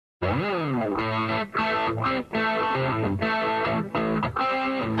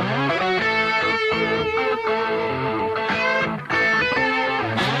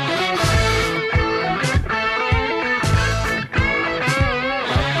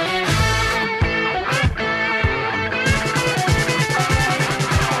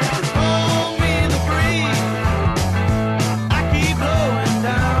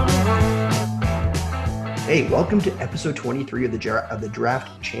Hey, welcome to episode 23 of the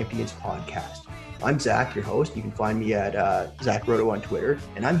Draft Champions podcast. I'm Zach, your host. You can find me at Zach Roto on Twitter,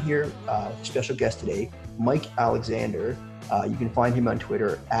 and I'm here with a special guest today, Mike Alexander. You can find him on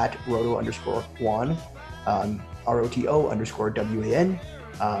Twitter at Roto_Juan, ROTO_WAN.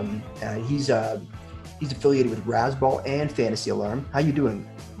 He's affiliated with Razzball and Fantasy Alarm. How you doing,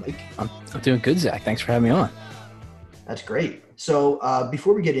 Mike? I'm doing good, Zach. Thanks for having me on. That's great. So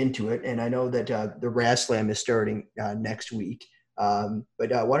before we get into it, and I know that the Raz Slam is starting next week, but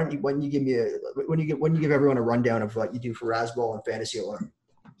why don't you when you give everyone a rundown of what you do for Razzball and Fantasy Alarm,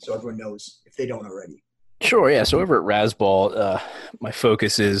 so everyone knows if they don't already. Sure, yeah. So over at Razzball, my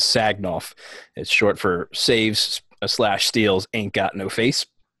focus is Sagnoff. It's short for saves / steals. Ain't got no face.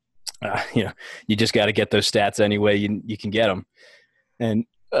 You just got to get those stats any way you can get them, and.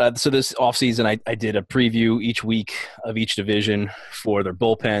 So this offseason, I did a preview each week of each division for their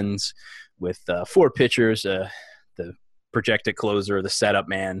bullpens with 4 pitchers, the projected closer, the setup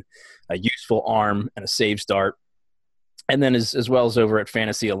man, a useful arm, and a save start. And then as well as over at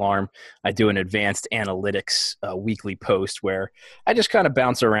Fantasy Alarm, I do an advanced analytics weekly post where I just kind of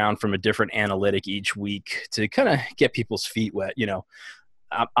bounce around from a different analytic each week to kind of get people's feet wet. You know,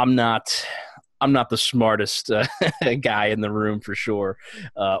 I'm not the smartest guy in the room for sure,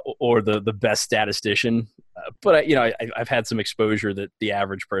 or the best statistician. But I've had some exposure that the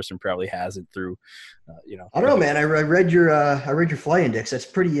average person probably hasn't through. I don't know, man. I read your fly index. That's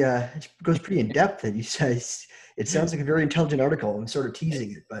pretty. It goes pretty in depth. And you say it sounds like a very intelligent article. I'm sort of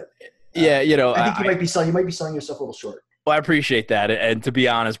teasing it, but yeah, I think you might be selling yourself a little short. Well, I appreciate that. And to be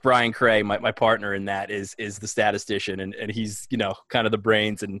honest, Brian Cray, my partner in that, is the statistician, and he's, kind of the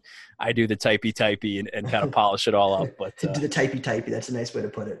brains, and I do the typey and kind of polish it all up. But do the typey. That's a nice way to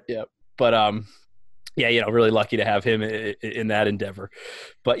put it. Yeah. But really lucky to have him in that endeavor.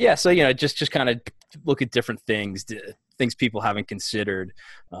 But yeah, so just kind of look at different things people haven't considered.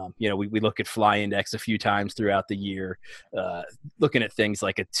 We look at fly index a few times throughout the year, looking at things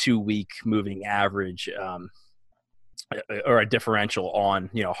like a 2-week moving average, or a differential on,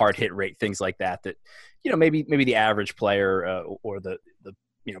 hard hit rate, things like that, maybe the average player or the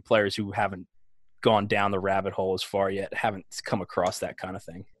players who haven't gone down the rabbit hole as far yet haven't come across that kind of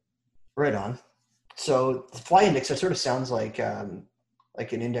thing. Right on. So the fly index, that sort of sounds like an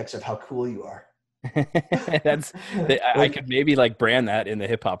index of how cool you are. I could maybe brand that in the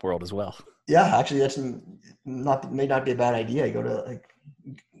hip hop world as well. Yeah, actually that's may not be a bad idea. You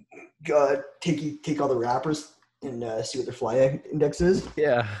go to take all the rappers and see what their fly index is.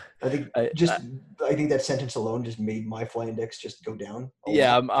 Yeah, I think that sentence alone just made my fly index just go down.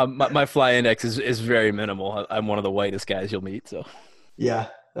 Yeah, my fly index is very minimal. I'm one of the whitest guys you'll meet. So yeah,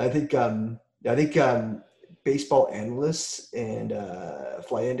 I think baseball analysts and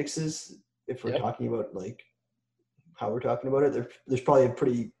fly indexes, if we're talking about how we're talking about it, they're probably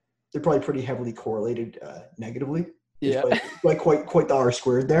pretty heavily correlated negatively. Yeah, quite the R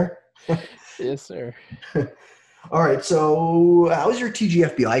squared there. Yes, sir. All right, so how's your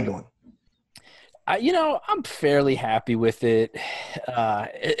TGFBI going? I'm fairly happy with it.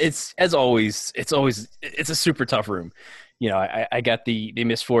 It's a super tough room. I got the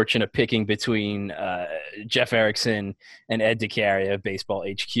misfortune of picking between Jeff Erickson and Ed DeCaria of Baseball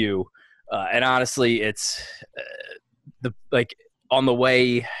HQ, and honestly, it's on the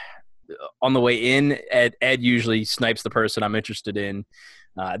way in, Ed usually snipes the person I'm interested in.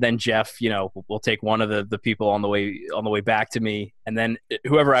 Then Jeff, will take one of the people on the way back to me, and then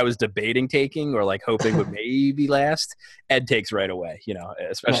whoever I was debating taking or hoping would maybe last, Ed takes right away.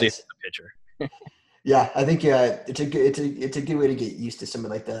 Especially if it's a pitcher. Yeah, I think it's a good way to get used to some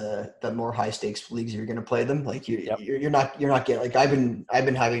of the more high stakes leagues if you're going to play them. You're not getting I've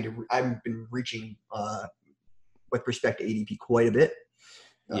been reaching with respect to ADP quite a bit.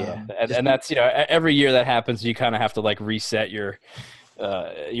 Yeah, and that's every year that happens, you kind of have to reset your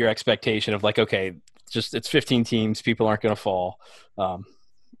expectation of okay, it's 15 teams, people aren't going to fall,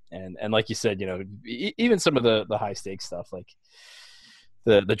 and like you said, even some of the high stakes stuff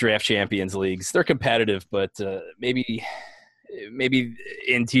the draft champions leagues, they're competitive, but maybe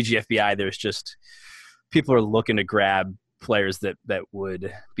in TGFBI there's just people are looking to grab players that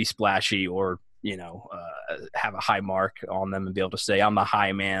would be splashy or have a high mark on them and be able to say I'm the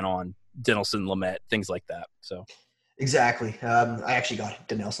high man on Dinelson Lamet, things like that. So. Exactly. I actually got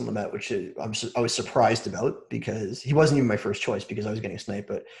Dinelson Lamet, which I was surprised about because he wasn't even my first choice because I was getting sniped.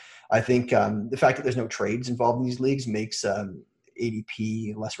 But I think the fact that there's no trades involved in these leagues makes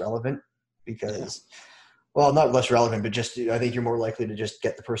ADP less relevant because, well, not less relevant, but just I think you're more likely to just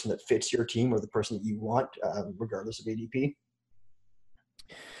get the person that fits your team or the person that you want, regardless of ADP.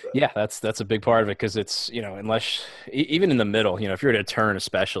 Yeah, that's a big part of it because it's, unless even in the middle, if you're at a turn,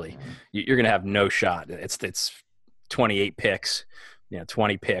 especially, you're going to have no shot. It's 28 picks,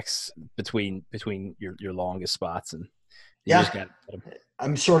 20 picks between your longest spots, and you just got.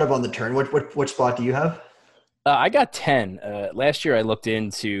 I'm sort of on the turn. What spot do you have? I got 10. Last year I looked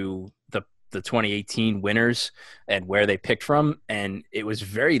into the 2018 winners and where they picked from, and it was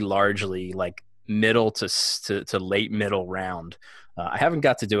very largely like middle to late middle round. I haven't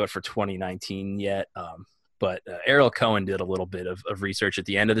got to do it for 2019 yet, but Ariel Cohen did a little bit of research at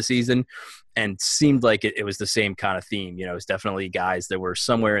the end of the season and seemed like it was the same kind of theme. It's definitely guys that were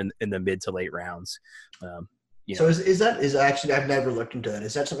somewhere in the mid to late rounds. So is actually, I've never looked into that.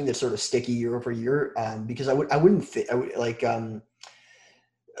 Is that something that's sort of sticky year over year? Because I wouldn't think,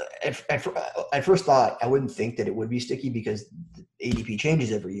 at first thought, I wouldn't think that it would be sticky because ADP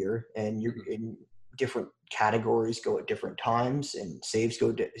changes every year and you're in different categories go at different times and saves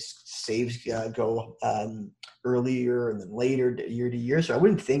go earlier and then later year to year. So I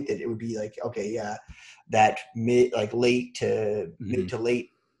wouldn't think that it would be like, okay, yeah, that late to mid to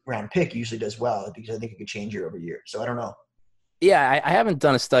late round pick usually does well because I think it could change year over year. So I don't know. Yeah, I haven't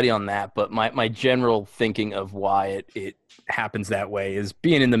done a study on that, but my general thinking of why it happens that way is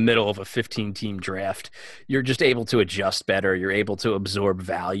being in the middle of a 15-team draft, you're just able to adjust better. You're able to absorb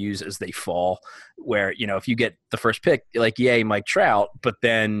values as they fall, where, if you get the first pick, like, yay, Mike Trout, but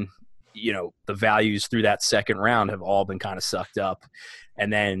then, the values through that second round have all been kind of sucked up.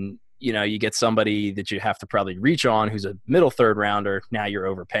 And then, you get somebody that you have to probably reach on who's a middle third rounder. Now you're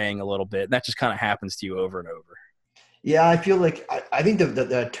overpaying a little bit. And that just kind of happens to you over and over. Yeah, I feel like I think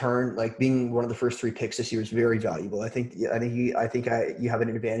the turn, like being one of the first 3 picks this year, is very valuable. I think you have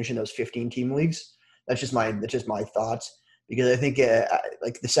an advantage in those 15-team leagues. That's just my thoughts because I think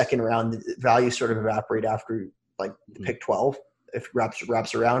like the second round the values sort of evaporate after like pick 12 if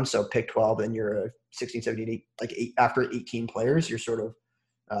wraps around. So pick 12 and you're a 16, 17, after 18 players, you're sort of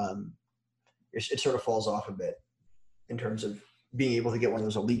it sort of falls off a bit in terms of being able to get one of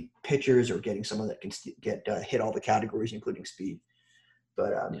those elite pitchers or getting someone that can hit all the categories, including speed.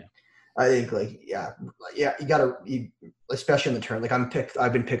 But I think you gotta, especially in the turn, like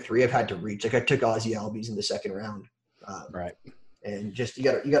I've been picked 3. I've had to reach, like I took Ozzie Albies in the second round. Right. And just, you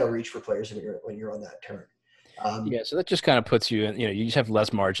gotta reach for players when you're on that turn. So that just kind of puts you in, you just have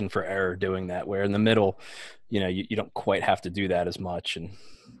less margin for error doing that, where in the middle, you don't quite have to do that as much. And,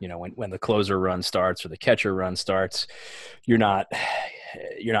 when the closer run starts or the catcher run starts, you're not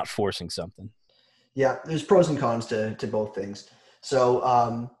forcing something. Yeah. There's pros and cons to both things.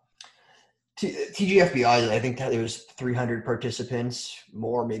 So, TGFBI, I think that there was 300 participants,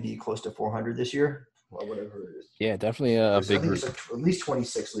 more, maybe close to 400 this year. Or whatever it is. Yeah, definitely a big group. At least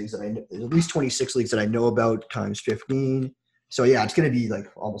 26 leagues that I know about times 15. So yeah, it's going to be like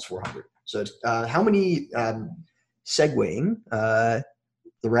almost 400. So it's, how many segueing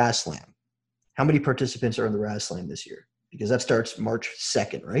the Raz Slam? How many participants are in the Raz Slam this year? Because that starts March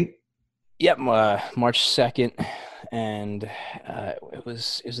 2nd, right? Yep, March 2nd, and it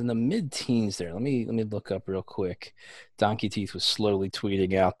was in the mid-teens there. Let me look up real quick. Donkey Teeth was slowly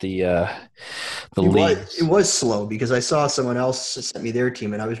tweeting out the leagues. It was slow because I saw someone else sent me their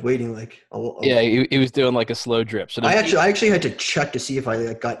team, and I was waiting like. Yeah, he was doing like a slow drip. So I actually had to check to see if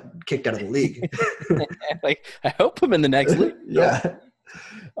I got kicked out of the league. Like, I hope I'm in the next league. Yeah.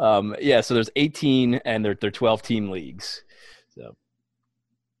 So there's 18, and they're 12-team leagues. So.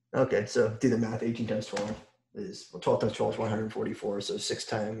 Okay, so do the math. 18 times 12 is 12 times 12 is 144. So 6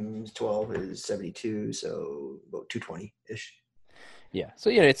 times 12 is 72. So about 220-ish. Yeah. So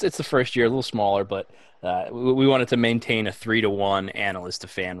it's the first year, a little smaller, but we wanted to maintain a 3-to-1 analyst to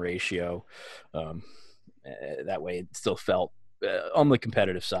fan ratio. That way, it still felt on the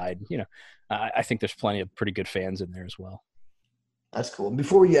competitive side. I think there's plenty of pretty good fans in there as well. That's cool.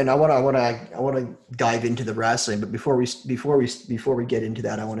 Before we, and I want to dive into the wrestling, but before we get into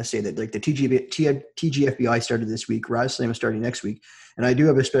that, I want to say that like the TGFBI started this week, wrestling is starting next week, and I do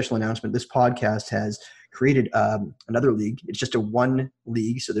have a special announcement. This podcast has created another league. It's just a one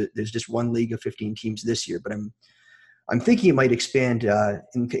league, so there's just one league of 15 teams this year. But I'm thinking it might expand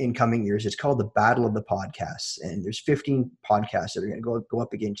in coming years. It's called the Battle of the Podcasts, and there's 15 podcasts that are going to go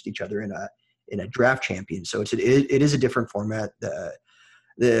up against each other in a draft champion. So it is a different format.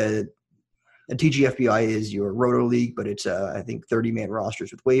 The And TGFBI is your Roto League, but it's I think 30-man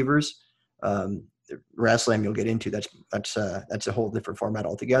rosters with waivers. RazzSlam you'll get into. That's a whole different format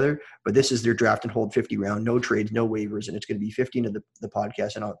altogether. But this is their draft and hold 50 round, no trades, no waivers, and it's going to be 15 of the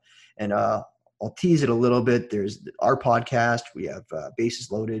podcast. And I'll tease it a little bit. There's our podcast. We have Bases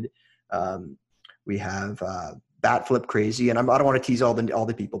Loaded. We have Bat Flip Crazy, and I don't want to tease all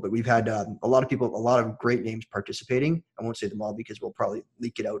the people, but we've had a lot of great names participating. I won't say them all because we'll probably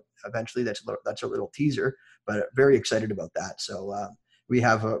leak it out eventually. That's a little teaser, but very excited about that. So we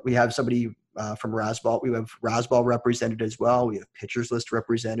have somebody from Razzball. We have Razzball represented as well. We have Pitchers List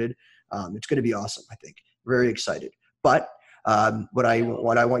represented. It's going to be awesome. I think very excited. But what I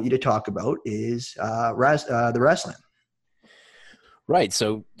want you to talk about is the RazzSlam. Right.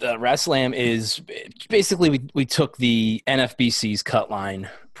 So RazzSlam is basically we took the NFBC's Cutline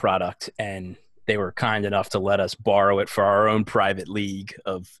product and they were kind enough to let us borrow it for our own private league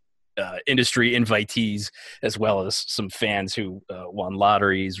of industry invitees, as well as some fans who won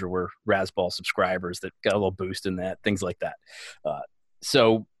lotteries or were Razzball subscribers that got a little boost in that, things like that.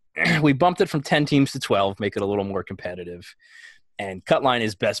 So we bumped it from 10 teams to 12, make it a little more competitive. And Cutline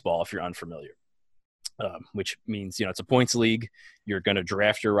is best ball if you're unfamiliar. Which means, it's a points league. You're going to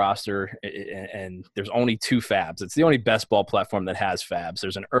draft your roster, and there's only 2 fabs. It's the only best ball platform that has fabs.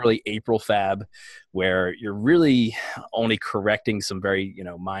 There's an early April fab where you're really only correcting some very,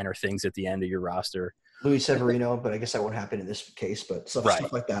 minor things at the end of your roster. Luis Severino, but I guess that won't happen in this case, but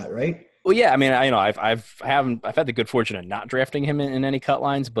stuff like that, right? Well, yeah, I mean, I've had the good fortune of not drafting him in any cut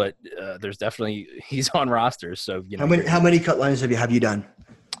lines, but there's definitely he's on rosters. So, how many cut lines have you done?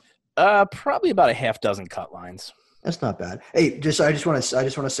 Probably about a half dozen cut lines. That's not bad. Hey, I just want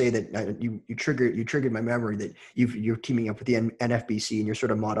to say that you triggered my memory that you're teaming up with the NFBC and you're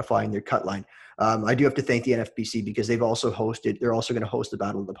sort of modifying their cut line. I do have to thank the NFBC because they're also going to host the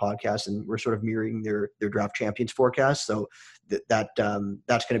Battle of the Podcast, and we're sort of mirroring their draft champions forecast. So that's going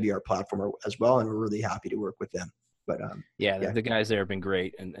to be our platform as well, and we're really happy to work with them. But the guys there have been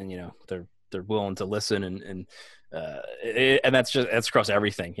great, and they're willing to listen and that's across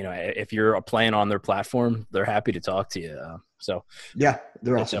everything. If you're playing on their platform, they're happy to talk to you. So yeah,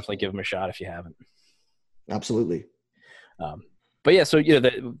 they're awesome. Definitely give them a shot if you haven't. Absolutely. But yeah, so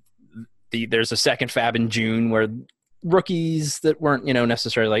there's a second fab in June where rookies that weren't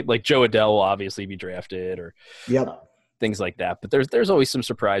necessarily like Joe Adell will obviously be drafted or things like that. But there's always some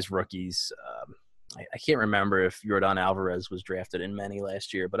surprise rookies. I can't remember if Yordan Alvarez was drafted in many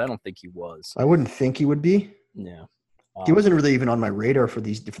last year, but I don't think he was. I wouldn't think he would be. Yeah. He wasn't really even on my radar for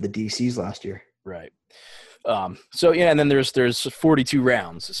the DCs last year. Right. So and then there's 42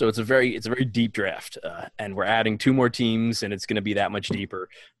 rounds. So it's a very deep draft. And we're adding 2 more teams and it's going to be that much deeper.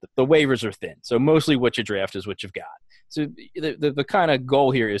 The waivers are thin. So mostly what you draft is what you've got. So the kind of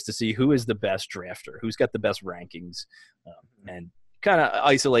goal here is to see who is the best drafter, who's got the best rankings, and kind of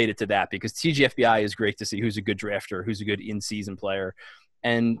isolate it to that, because TGFBI is great to see who's a good drafter, who's a good in-season player,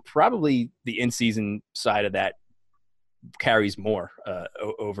 and probably the in-season side of that carries more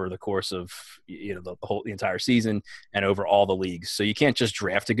over the course of the entire season and over all the leagues. So you can't just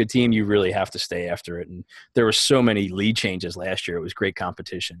draft a good team; you really have to stay after it. And there were so many lead changes last year; it was great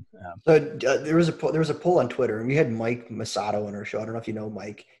competition. There was a poll on Twitter, and we had Mike Masato on our show. I don't know if you know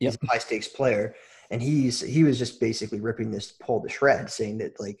Mike. He's a high stakes player. And he was just basically ripping this poll to shreds, saying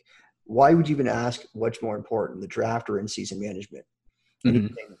that, like, why would you even ask what's more important, the draft or in-season management? And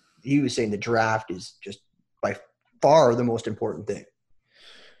he was saying the draft is just by far the most important thing.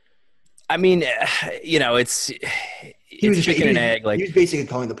 I mean, it's chicken and egg. Like, he was basically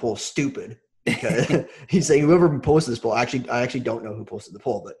calling the poll stupid because he's saying whoever posted this poll. I actually don't know who posted the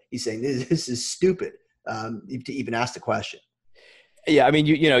poll, but he's saying this is stupid to even ask the question. Yeah, I mean,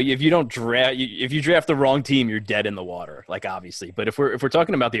 if you don't draft, if you draft the wrong team, you're dead in the water. Like, obviously, but if we're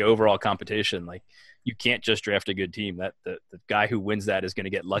talking about the overall competition, like, you can't just draft a good team. That the guy who wins that is going to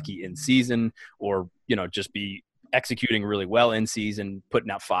get lucky in season, or just be executing really well in season,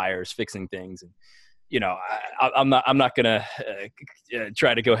 putting out fires, fixing things. And I'm not going to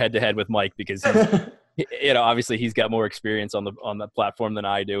try to go head to head with Mike because obviously he's got more experience on the platform than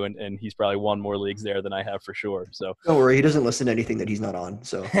I do, and he's probably won more leagues there than I have for sure. So don't worry, he doesn't listen to anything that he's not on.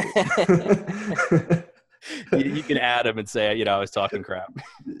 So you can add him and say, I was talking crap.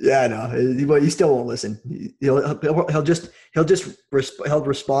 Yeah, no, but he still won't listen. He'll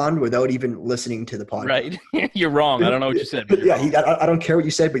respond without even listening to the podcast. Right? You're wrong. I don't know what you said. But I don't care what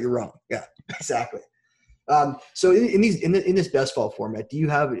you said, but you're wrong. Yeah, exactly. So in this best ball format, do you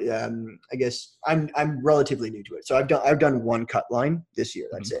have? I guess I'm relatively new to it. So I've done one cut line this year.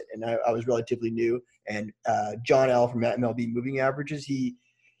 That's it, and I was relatively new. And John L from MLB Moving Averages, he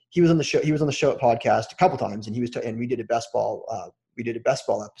he was on the show. He was on the show at podcast a couple times, and and we did a best ball. We did a best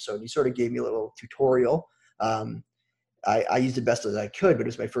ball episode. And he sort of gave me a little tutorial. I used it best as I could, but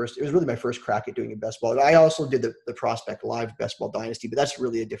it was really my first crack at doing a best ball. I also did the Prospect Live Best Ball Dynasty, but that's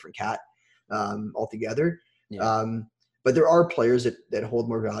really a different cat altogether. Yeah. But there are players that hold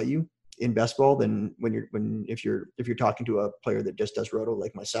more value in best ball than if you're talking to a player that just does roto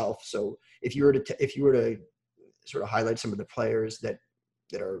like myself. So if you were to sort of highlight some of the players that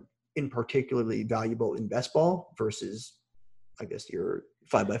are in particularly valuable in best ball versus, I guess, your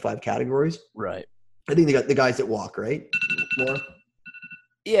 5x5 categories. Right. I think they got the guys that walk, right? More.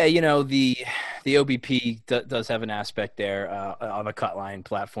 Yeah, the OBP does have an aspect there on the cut line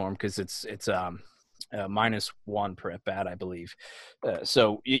platform because it's -1 per at bat, I believe.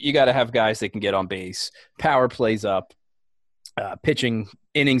 So you got to have guys that can get on base. Power plays up. Pitching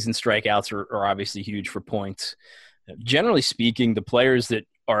innings and strikeouts are obviously huge for points. Generally speaking, the players that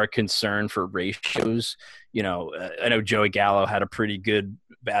are a concern for ratios, I know Joey Gallo had a pretty good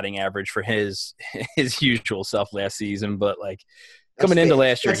batting average for his usual self last season, but like coming into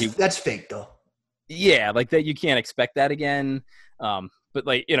last year, that's fake though. Yeah, like that you can't expect that again. But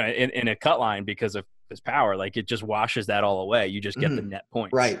like in a cut line because of his power, like it just washes that all away. You just get the net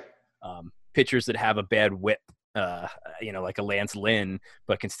points. Right. Pitchers that have a bad whip, like a Lance Lynn,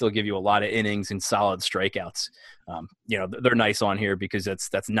 but can still give you a lot of innings and solid strikeouts. They're nice on here because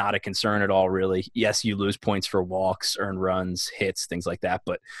that's not a concern at all, really. Yes, you lose points for walks, earned runs, hits, things like that,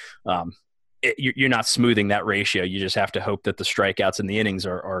 but you're not smoothing that ratio. You just have to hope that the strikeouts and the innings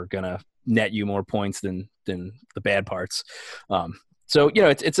are going to net you more points than the bad parts. So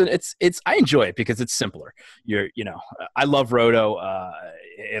I enjoy it because it's simpler. I love Roto.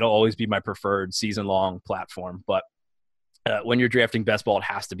 It'll always be my preferred season-long platform. But when you're drafting best ball, it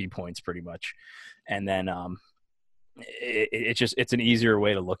has to be points pretty much. And then it's an easier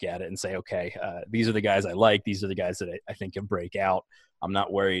way to look at it and say, okay, these are the guys I like. These are the guys that I think can break out. I'm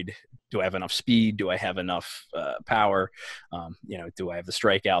not worried. Do I have enough speed? Do I have enough power? Do I have the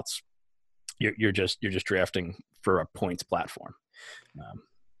strikeouts? You're just drafting for a points platform.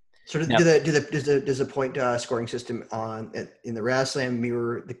 So does the point scoring system in the RazzSlam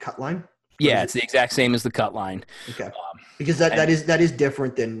mirror the cut line? Yeah, it's the exact same as the cut line. Okay, because that is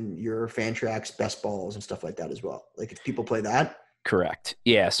different than your Fantrax best balls and stuff like that as well. Like if people play that. Correct.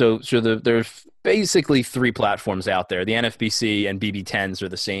 Yeah. So there's basically 3 platforms out there. The NFBC and BB10s are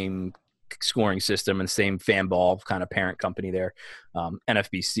the same scoring system and same fan ball kind of parent company there.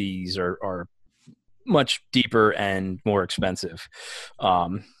 NFBCs are much deeper and more expensive.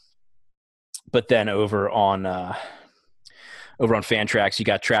 But then over on Fantrax, you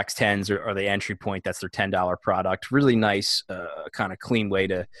got Trax 10s or the entry point. That's their $10 product. Really nice, kind of clean way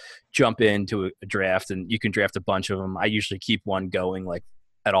to jump into a draft, and you can draft a bunch of them. I usually keep one going like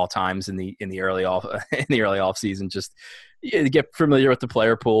at all times in the early off season, just to get familiar with the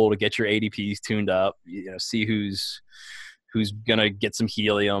player pool, to get your ADPs tuned up, see who's gonna get some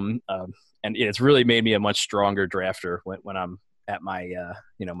helium, and it's really made me a much stronger drafter when I'm at my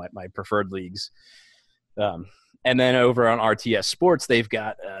my preferred leagues. And then over on RTS Sports, they've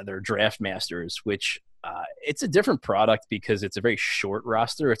got their Draft Masters, which it's a different product because it's a very short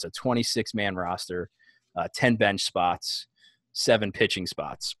roster. It's a 26-man roster, 10 bench spots, 7 pitching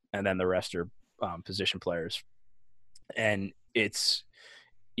spots, and then the rest are position players. And it's,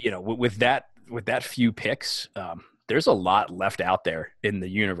 with that few picks, there's a lot left out there in the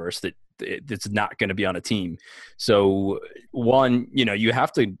universe that's not going to be on a team. So one, you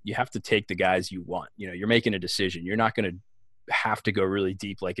have to take the guys you want. You're making a decision. You're not going to have to go really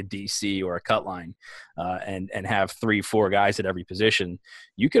deep like a DC or a cut line and have 3-4 guys at every position.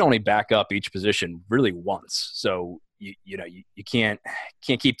 You can only back up each position really once. So you can't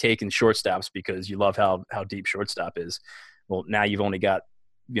keep taking shortstops because you love how deep shortstop is. Well, now you've only got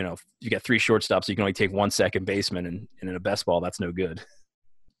you got 3 shortstops, so you can only take 1 second baseman, and in a best ball, that's no good.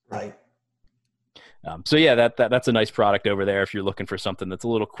 Right. So yeah, that's a nice product over there if you're looking for something that's a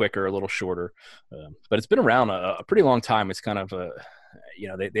little quicker, a little shorter. But it's been around a pretty long time. It's kind of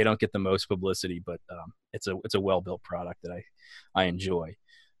they don't get the most publicity, but it's a well-built product that I enjoy.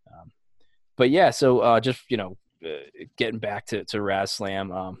 But yeah, so just getting back to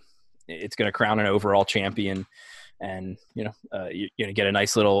RazzSlam, it's going to crown an overall champion, and you're going to get a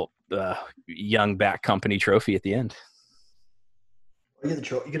nice little young back company trophy at the end. You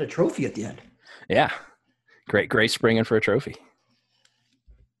get a trophy at the end. Yeah, great springing for a trophy.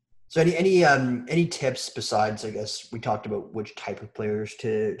 So any tips besides, I guess we talked about which type of players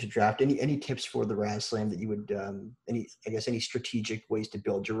to draft. Any tips for the RazzSlam that you would any strategic ways to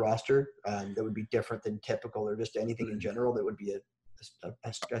build your roster that would be different than typical, or just anything in general that would be a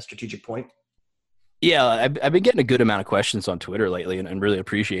a strategic point. Yeah, I've been getting a good amount of questions on Twitter lately, and really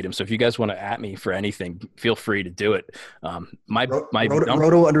appreciate them. So if you guys want to at me for anything, feel free to do it.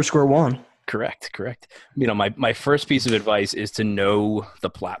 Roto_1. Correct. My first piece of advice is to know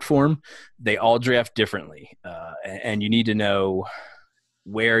the platform. They all draft differently, and you need to know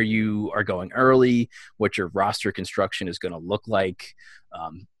where you are going early, what your roster construction is going to look like.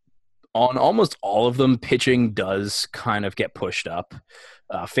 On almost all of them, pitching does kind of get pushed up.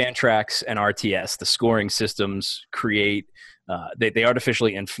 Fantrax and RTS, the scoring systems create they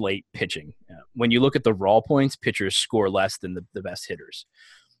artificially inflate pitching. When you look at the raw points, pitchers score less than the best hitters.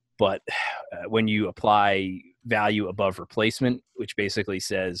 But when you apply value above replacement, which basically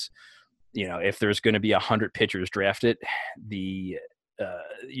says, if there's going to be 100 pitchers drafted, the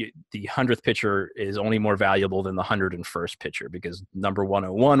 100th pitcher is only more valuable than the 101st pitcher because number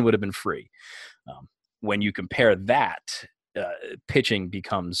 101 would have been free. When you compare that, pitching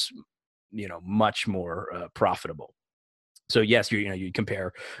becomes, much more profitable. So yes, you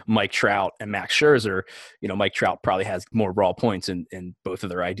compare Mike Trout and Max Scherzer. Mike Trout probably has more raw points in both of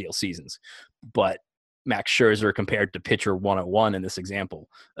their ideal seasons, but Max Scherzer compared to pitcher 101 in this example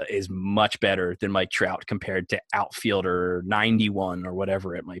is much better than Mike Trout compared to outfielder 91 or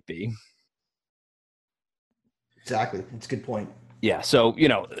whatever it might be. Exactly. That's a good point. Yeah. So,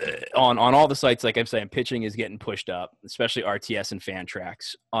 on all the sites, like I'm saying, pitching is getting pushed up, especially RTS and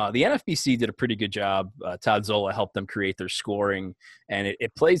Fantrax. The NFBC did a pretty good job. Todd Zola helped them create their scoring, and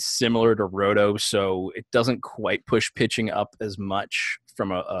it plays similar to Roto, so it doesn't quite push pitching up as much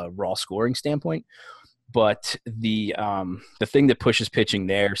from a raw scoring standpoint. But the thing that pushes pitching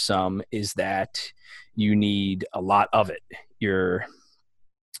there some is that you need a lot of it. You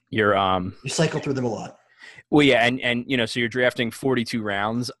cycle through them a lot. Well, yeah, and so you're drafting 42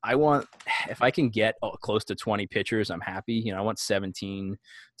 rounds. If I can get close to 20 pitchers, I'm happy. I want 17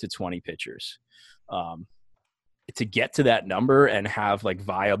 to 20 pitchers. To get to that number and have like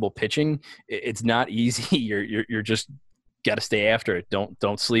viable pitching, it's not easy. You're just got to stay after it.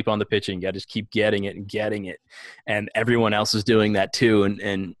 Don't sleep on the pitching. You got to just keep getting it. And everyone else is doing that too. And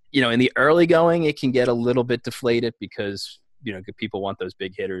in the early going, it can get a little bit deflated because people want those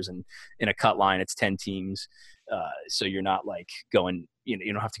big hitters, and in a cut line, it's 10 teams. So you're not like going,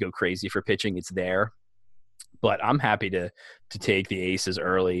 you don't have to go crazy for pitching. It's there, but I'm happy to take the aces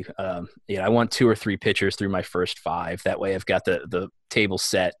early. I want 2 or 3 pitchers through my first 5. That way I've got the table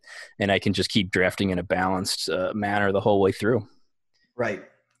set and I can just keep drafting in a balanced manner the whole way through. Right.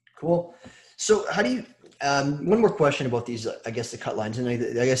 Cool. So how do you, one more question about these, I guess the cut lines, and I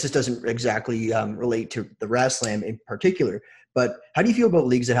guess this doesn't exactly relate to the RazzSlam in particular, but how do you feel about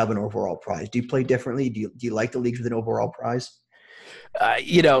leagues that have an overall prize? Do you play differently? Do you like the leagues with an overall prize?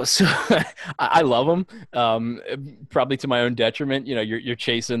 So I love them, probably to my own detriment. You're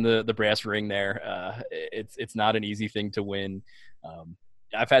chasing the brass ring there. It's not an easy thing to win.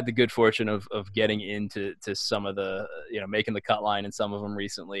 I've had the good fortune of getting into some of the, making the cut line in some of them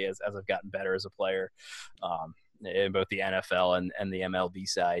recently as I've gotten better as a player, in both the NFL and the MLB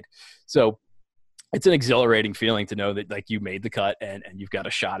side. So it's an exhilarating feeling to know that like you made the cut and you've got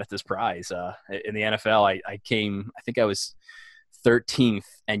a shot at this prize. In the NFL, I think I was 13th,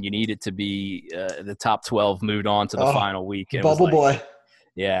 and you needed to be the top 12 moved on to the final week. Bubble boy.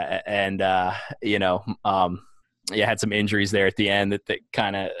 Yeah. And, I had some injuries there at the end that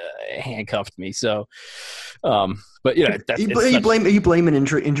kind of handcuffed me. So, but are you blaming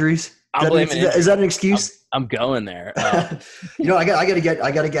injuries? Is that an excuse? I'm going there. I got to get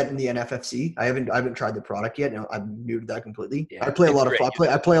in the NFFC. I haven't tried the product yet. No, I'm new to that completely. Yeah, I play a lot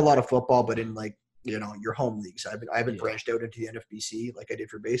of football, but in like, your home leagues. I haven't branched out into the NFBC like I did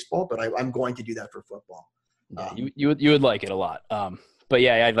for baseball, but I'm going to do that for football. You would like it a lot. But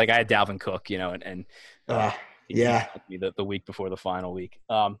yeah, I had Dalvin Cook, the week before the final week.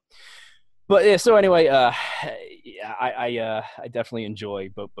 But yeah, so anyway, I definitely enjoy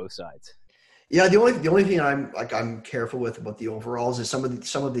both sides. Yeah, the only thing I'm careful with about the overalls is some of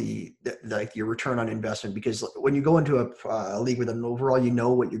the like your return on investment, because when you go into a league with an overall, you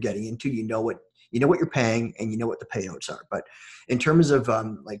know what you're getting into, you know what you're paying, and you know what the payouts are. But in terms of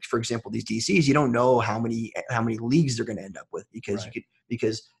like, for example, these DCs, you don't know how many leagues they're going to end up with, because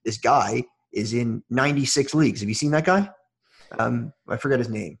because this guy is in 96 leagues. Have you seen that guy? I forget his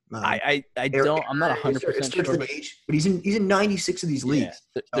name. I don't. I'm not 100% sure. But he's in 96 of these leagues.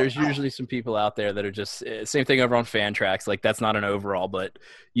 Yeah, there's usually some people out there that are just same thing over on Fantrax. Like that's not an overall, but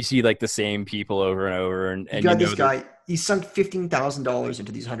you see like the same people over and over. And you got this guy. He's sunk $15,000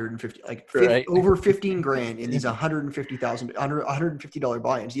 into these 150, over 15 grand in these $150,000, $150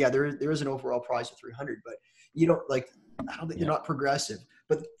 buy-ins. Yeah, there is an overall prize of 300, but you don't like I don't think you're not progressive.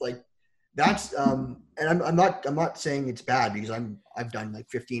 But like that's and I'm not saying it's bad because I've done like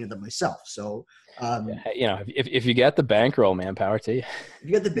 15 of them myself. So if you get the bankroll, man, power to you.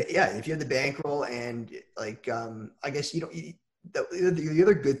 if you have the bankroll and like I guess the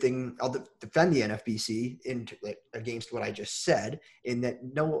other good thing, I'll defend the NFBC against what I just said, in that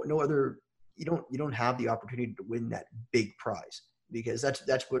no other, you don't have the opportunity to win that big prize, because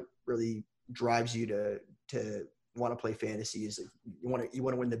that's what really drives you to want to play fantasy, is like you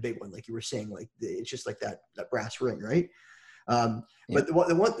want to win the big one, like you were saying, like it's just like that brass ring, right? But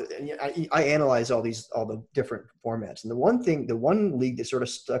I analyze all the different formats, and the one league that sort of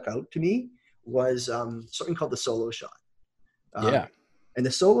stuck out to me was something called the solo shot. And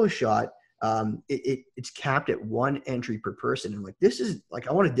the solo shot, it's capped at one entry per person. And like, this is like,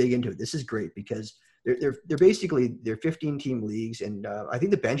 I want to dig into it. This is great because they're basically 15 team leagues. And I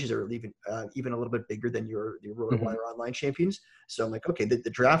think the benches are even a little bit bigger than your RotoWire online champions. So I'm like, okay, the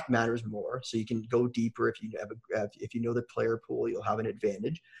draft matters more. So you can go deeper. If you know the player pool, you'll have an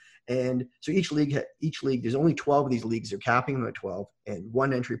advantage. And so each league, there's only 12 of these leagues. They're capping them at 12 and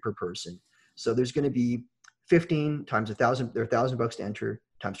one entry per person. So there's going to be 15 times $1,000, they're $1,000 to enter,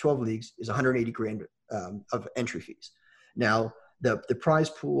 times 12 leagues is 180 grand of entry fees. Now the prize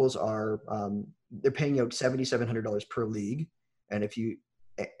pools are they're paying out $7,700 per league, and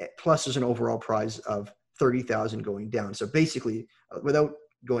plus there's an overall prize of 30,000 going down. So basically, without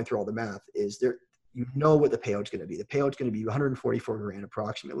going through all the math, is there, what the payout's going to be. The payout's going to be 144 grand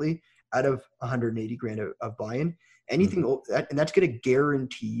approximately out of 180 grand of buy-in. Anything and that's going to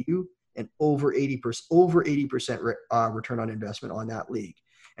guarantee you an over 80% return on investment on that league.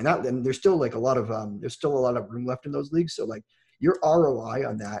 And there's still like a lot of room left in those leagues. So like your ROI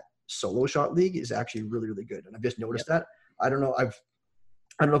on that solo shot league is actually really, really good. And I've just noticed that. I don't know if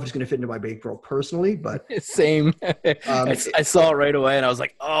it's going to fit into my bankroll personly, but same. I saw it right away and I was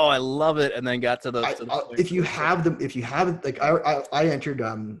like, oh, I love it. And then got to if you have like I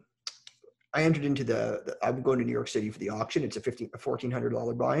entered into I'm going to New York City for the auction. It's a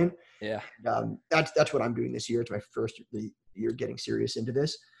 $1,400 buy-in. Yeah. That's what I'm doing this year. It's my first year getting serious into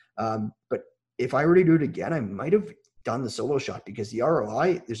this. But if I were to do it again, I might have done the solo shot, because the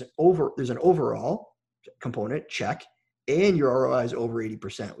ROI, there's an overall component check, and your ROI is over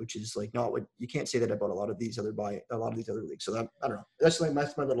 80%, which is like not what you can't say that about a lot of these other leagues. So I don't know. That's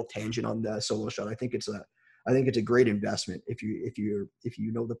my little tangent on the solo shot. I think it's a great investment if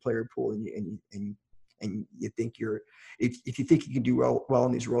you know the player pool and you think if you think you can do well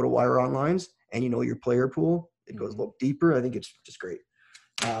in these RotoWire onlines, and you know your player pool, it goes a little deeper. I think it's just great.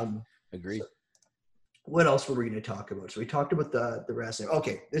 Agree. So what else were we going to talk about? So we talked about the wrestling.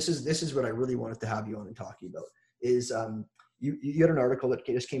 Okay, this is what I really wanted to have you on and talking about is you had an article that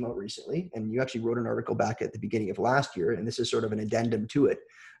just came out recently, and you actually wrote an article back at the beginning of last year, and this is sort of an addendum to it.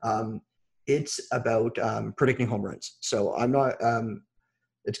 It's about predicting home runs. So I'm not.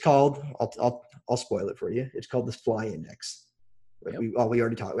 It's called. I'll spoil it for you. It's called the Fly Index. Yep. We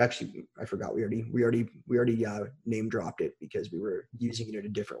already talked. Actually, I forgot. We already name dropped it because we were using it in a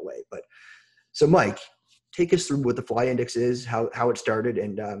different way. But so, Mike, take us through what the Fly Index is, how it started,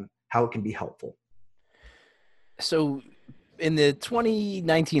 and how it can be helpful. So, in the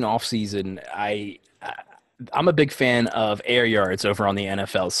 2019 offseason, I'm a big fan of air yards over on the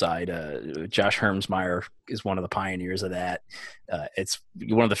NFL side. Josh Hermsmeyer is one of the pioneers of that. It's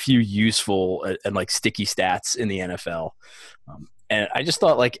one of the few useful and like sticky stats in the NFL. And I just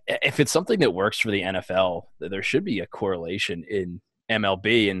thought, like, if it's something that works for the NFL, there should be a correlation in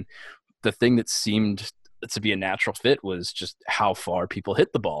MLB. And the thing that seemed to be a natural fit was just how far people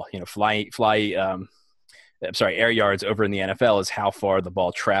hit the ball. Air yards over in the NFL is how far the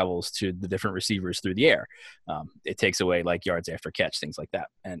ball travels to the different receivers through the air. It takes away like yards after catch, things like that.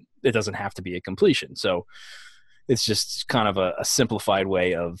 And it doesn't have to be a completion. So it's just kind of a simplified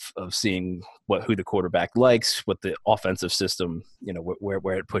way of seeing who the quarterback likes, what the offensive system,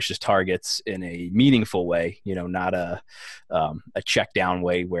 where it pushes targets in a meaningful way, not a check down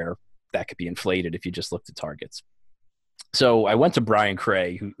way where that could be inflated if you just looked at targets. So I went to Brian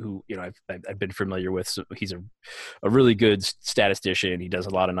Cray, who I've been familiar with. So he's a really good statistician. He does a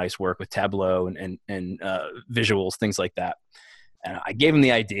lot of nice work with Tableau and visuals, things like that. And I gave him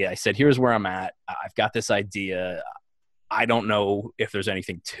the idea. I said, here's where I'm at. I've got this idea. I don't know if there's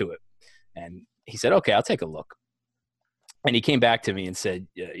anything to it. And he said, okay, I'll take a look. And he came back to me and said,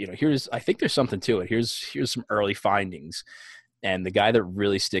 I think there's something to it. Here's some early findings. And the guy that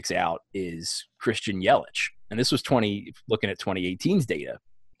really sticks out is Christian Yelich. And this was looking at 2018's data.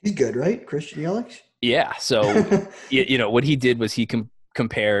 He's good, right? Christian Yelich? Yeah. So, what he did was he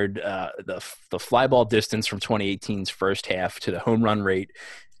compared the fly ball distance from 2018's first half to the home run rate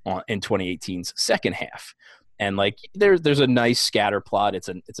in 2018's second half. And like there's a nice scatter plot. It's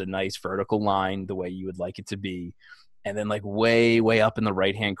a nice vertical line the way you would like it to be. And then like way up in the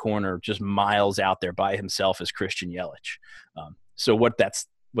right hand corner, just miles out there by himself, is Christian Yelich. So what that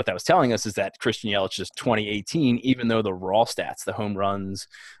was telling us is that Christian Yelich's 2018, even though the raw stats, the home runs,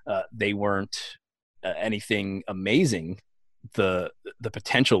 they weren't anything amazing, the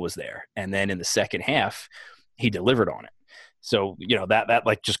potential was there. And then in the second half, he delivered on it. So, that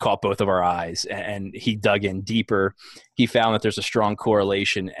like just caught both of our eyes, and he dug in deeper. He found that there's a strong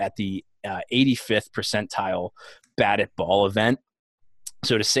correlation at the 85th percentile batted ball event.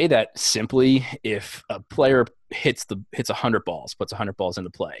 So to say that simply, if a player hits 100 balls, puts 100 balls into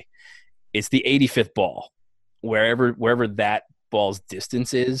play, it's the 85th ball. Wherever that ball's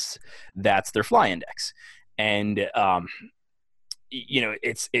distance is, that's their fly index. And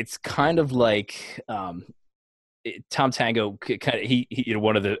it's kind of like Tom Tango, he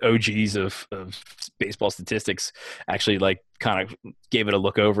one of the OGs of baseball statistics, actually like kind of gave it a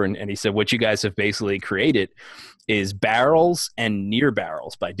look over, and he said what you guys have basically created is barrels and near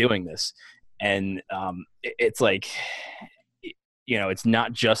barrels by doing this. And it's like, it's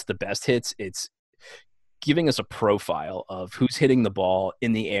not just the best hits, it's giving us a profile of who's hitting the ball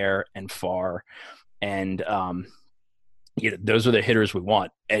in the air and far. And those are the hitters we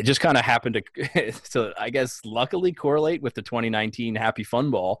want. It just kind of happened to I guess, luckily correlate with the 2019 Happy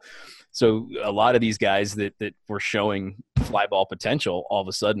Fun Ball. So a lot of these guys that were showing fly ball potential all of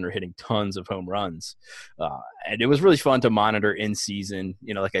a sudden are hitting tons of home runs. And it was really fun to monitor in season.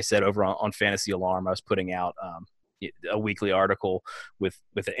 Like I said, over on Fantasy Alarm, I was putting out a weekly article with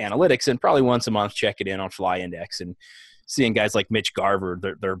the analytics, and probably once a month check it in on Fly Index, and seeing guys like Mitch Garver,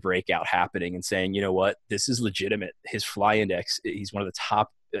 their breakout happening, and saying, you know what, this is legitimate. His Fly Index, he's one of the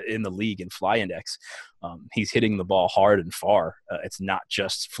top in the league in Fly Index. He's hitting the ball hard and far. It's not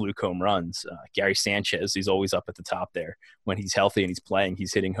just fluke home runs. Gary Sanchez, he's always up at the top there. When he's healthy and he's playing,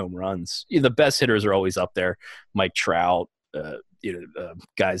 he's hitting home runs. The best hitters are always up there. Mike Trout,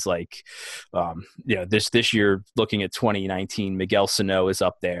 guys like, this year, looking at 2019, Miguel Sano is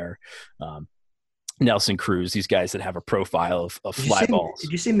up there. Nelson Cruz, these guys that have a profile of fly balls.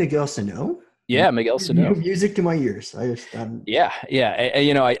 Did you say Miguel Sano? Yeah, Miguel Sano. Music to my ears. I just yeah.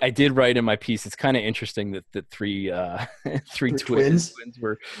 I did write in my piece. It's kind of interesting that three twins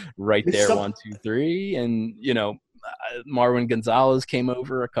were right there. 1, 2, 3, and Marwin Gonzalez came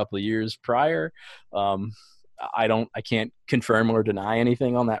over a couple of years prior. I can't confirm or deny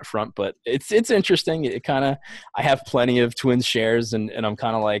anything on that front, but it's interesting. It kind of, I have plenty of Twins shares, and I'm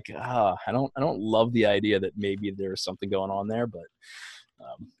kind of like, I don't love the idea that maybe there's something going on there, but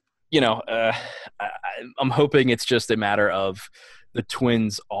I'm hoping it's just a matter of the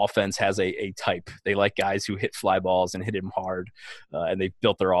Twins offense has a type. They like guys who hit fly balls and hit them hard, and they've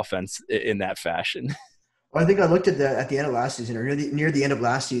built their offense in that fashion. Well, I think I looked at at the end of last season, or near the end of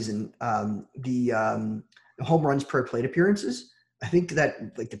last season, the home runs per plate appearances. I think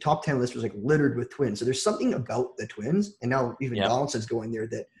that like the top 10 list was like littered with Twins. So there's something about the Twins, and now even Donaldson's going there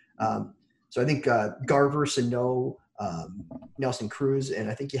that. So I think Garver, Sano, Nelson Cruz, and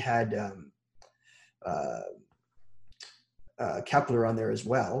I think you had Kepler on there as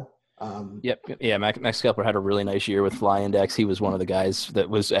well. Max Kepler had a really nice year with Fly Index. He was one of the guys that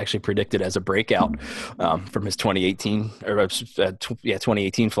was actually predicted as a breakout from his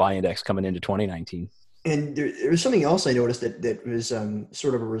 2018 Fly Index coming into 2019. And there was something else I noticed that was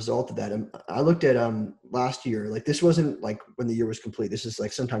sort of a result of that. I looked at last year, like this wasn't like when the year was complete. This is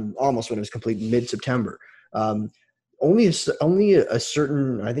like sometime almost when it was complete, mid-September. Only a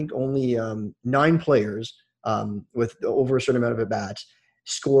certain, I think only 9 players with over a certain amount of at-bats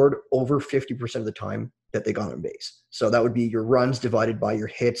scored over 50% of the time that they got on base. So that would be your runs divided by your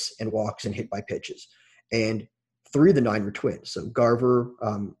hits and walks and hit by pitches. And 3 of the 9 were Twins. So Garver,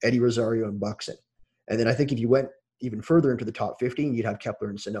 Eddie Rosario, and Buxton. And then I think if you went even further into the top 15, you'd have Kepler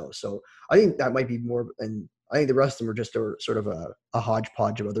and Sano. So I think that might be more, and I think the rest of them are just sort of a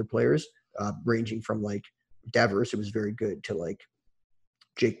hodgepodge of other players, ranging from like Devers, who was very good, to like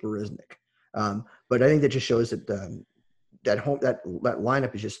Jake Bereznik. But I think that just shows that that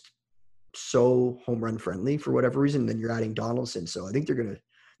lineup is just so home run friendly for whatever reason. Then you're adding Donaldson, so I think they're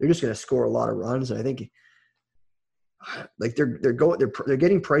just gonna score a lot of runs. And I think like they're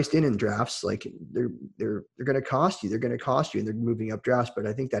getting priced in drafts. Like they're going to cost you. They're going to cost you, and they're moving up drafts. But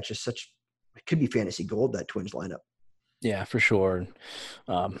I think that's just it could be fantasy gold, that Twins lineup. Yeah, for sure.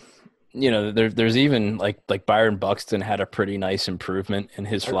 there's even like Byron Buxton had a pretty nice improvement in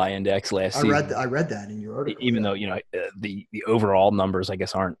his I, fly index last season. I read that in your article. Even Yeah. though the overall numbers, I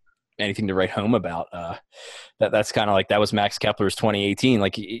guess, aren't anything to write home about. That's kind of like that was Max Kepler's 2018.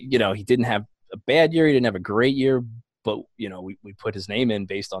 Like he didn't have a bad year, he didn't have a great year, but we put his name in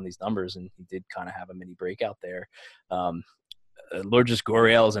based on these numbers, and he did kind of have a mini breakout there. Lourdes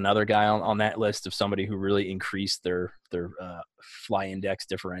Gurriel is another guy on that list of somebody who really increased their fly index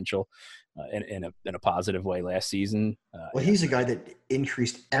differential in a positive way last season. Well, he's a guy that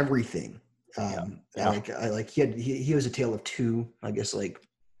increased everything. Yeah. He was a tale of two, I guess, like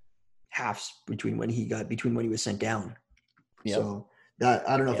halves between when he was sent down. Yep. So that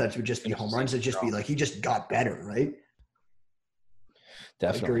I don't know if that would just be home runs. It'd just be like he just got better, right?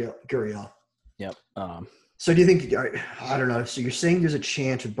 Definitely. Gurriel. Yep. So do you think? I don't know. So you're saying there's a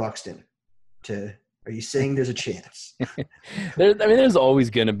chance with Buxton? Are you saying there's a chance? There's always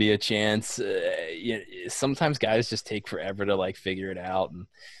going to be a chance. Sometimes guys just take forever to like figure it out,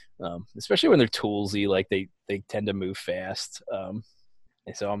 and especially when they're toolsy, like they tend to move fast.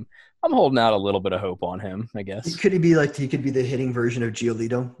 So I'm holding out a little bit of hope on him, I guess. Could he be the hitting version of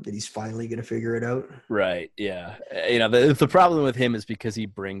Giolito, that he's finally going to figure it out? Right. Yeah. The problem with him is because he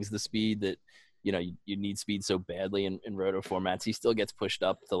brings the speed that, you need speed so badly in roto formats. He still gets pushed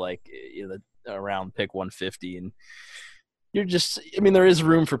up to like around pick 150, and you're just, there is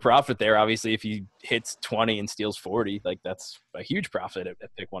room for profit there. Obviously, if he hits 20 and steals 40, like that's a huge profit at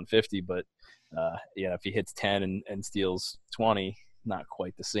pick 150. But if he hits 10 and steals 20, not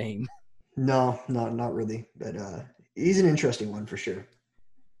quite the same. No, not really. But he's an interesting one for sure.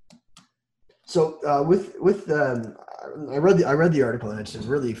 So I read the article, and it's a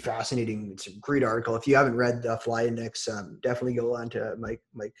really fascinating. It's a great article. If you haven't read the Fly Index, definitely go on to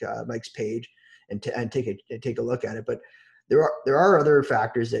Mike's page and take a look at it. But there are other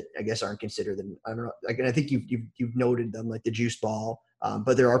factors that I guess aren't considered. And I don't know. Like, and I think you've noted them, like the juice ball.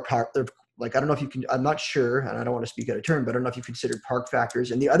 But there are like, I don't know if you can. I'm not sure, and I don't want to speak out of turn, but I don't know if you considered park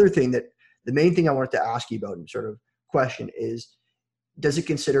factors. And the main thing I wanted to ask you about and sort of question is, does it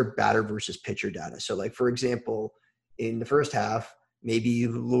consider batter versus pitcher data? So, like, for example, in the first half, maybe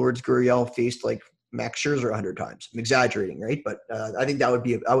Lourdes Gurriel faced like Max Scherzer 100 times. I'm exaggerating, right? But I think that would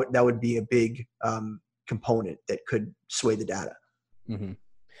be a big component that could sway the data. Mm-hmm.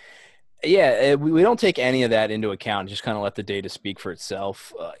 Yeah, we don't take any of that into account. Just kind of let the data speak for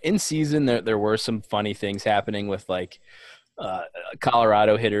itself. In season, there were some funny things happening with like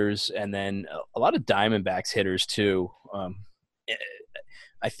Colorado hitters, and then a lot of Diamondbacks hitters too.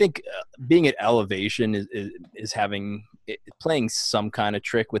 I think being at elevation is playing some kind of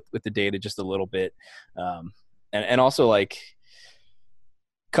trick with the data just a little bit, and also like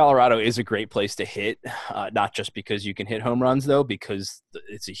Colorado is a great place to hit, not just because you can hit home runs though, because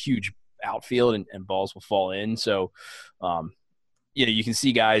it's a huge outfield and balls will fall in. So, you can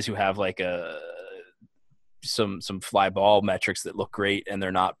see guys who have like some fly ball metrics that look great, and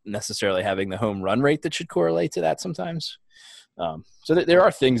they're not necessarily having the home run rate that should correlate to that sometimes. So there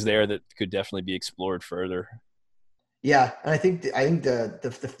are things there that could definitely be explored further. Yeah, and I think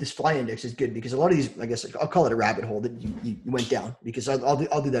this fly index is good because a lot of these, I guess I'll call it a rabbit hole that you went down, because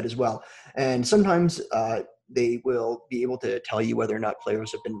I'll do that as well. And sometimes they will be able to tell you whether or not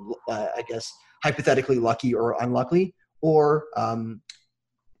players have been, I guess, hypothetically lucky or unlucky, or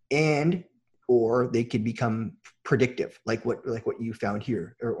they could become predictive, like what you found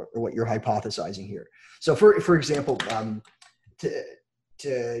here, or what you're hypothesizing here. So for example,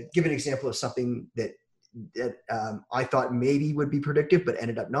 to give an example of something that I thought maybe would be predictive, but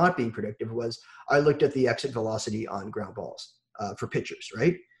ended up not being predictive, was I looked at the exit velocity on ground balls for pitchers,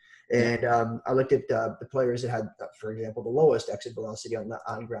 right? And I looked at the players that had, for example, the lowest exit velocity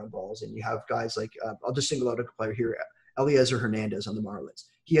on ground balls. And you have guys like, I'll just single out a player here, Eliezer Hernandez on the Marlins.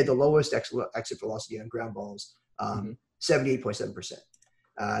 He had the lowest exit velocity on ground balls, 78.7%.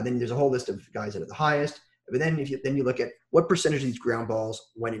 Then there's a whole list of guys that are the highest. But then you look at what percentage of these ground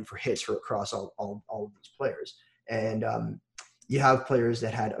balls went in for hits across all of these players. And you have players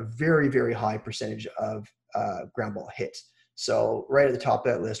that had a very, very high percentage of ground ball hits. So right at the top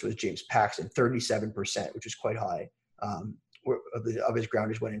of that list was James Paxton, 37%, which is quite high. Of his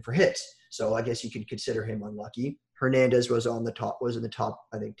grounders went in for hits. So I guess you could consider him unlucky. Hernandez was in the top,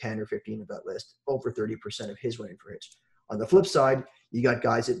 I think 10 or 15 of that list. Over 30% of his went in for hits. On the flip side, you got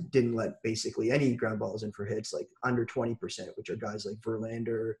guys that didn't let basically any ground balls in for hits, like under 20%, which are guys like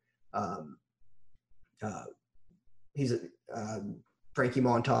Verlander, Frankie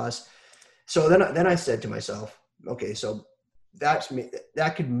Montas. So then I said to myself, okay, so that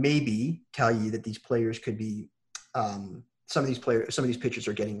could maybe tell you that these players could be some of these pitchers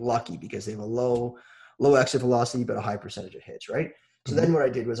are getting lucky because they have a low exit velocity but a high percentage of hits, right? So then what I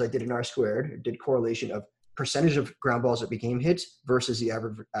did was I did an R squared, did correlation of percentage of ground balls that became hits versus the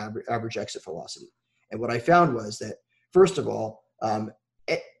average exit velocity. And what I found was that, first of all,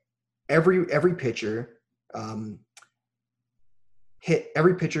 every pitcher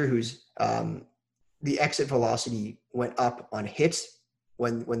every pitcher whose the exit velocity went up on hits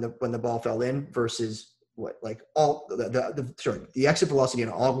when the ball fell in versus the exit velocity on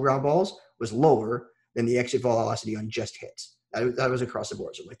all ground balls was lower than the exit velocity on just hits. That was across the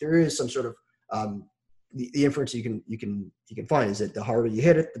board. So like there is some sort of the inference you can find is that the harder you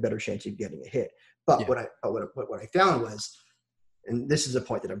hit it, the better chance of getting a hit. But what I found was, and this is a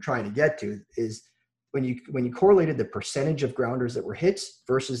point that I'm trying to get to, is when you correlated the percentage of grounders that were hits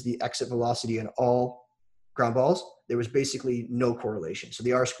versus the exit velocity on all ground balls, there was basically no correlation. So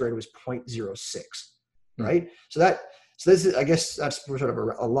the R squared was 0.06, right? So this is, I guess that's sort of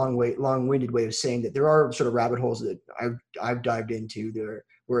a long-winded way of saying that there are sort of rabbit holes that I've dived into there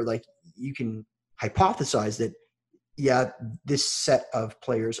where like you can hypothesize that, yeah, this set of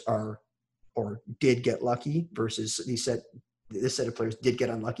players did get lucky versus this set of players did get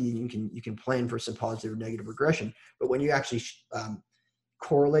unlucky. You can plan for some positive or negative regression, but when you actually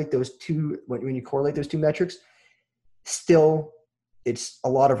correlate those two, when you correlate those two metrics, still it's a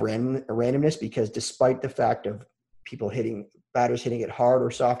lot of randomness, because despite the fact of batters hitting it hard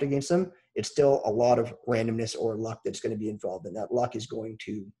or soft against them, it's still a lot of randomness or luck that's going to be involved, and that luck is going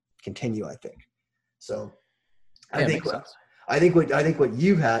to continue, I think. So I think what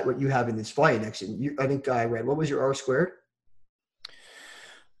you have in this fly index, and I think I read, what was your R squared?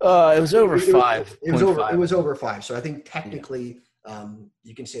 It was over 5. It was over 5. So I think technically,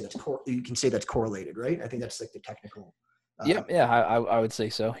 you can say that's correlated, right? I think that's like the technical. I would say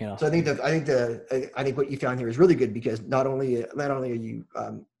so. You know. So I think what you found here is really good, because not only are you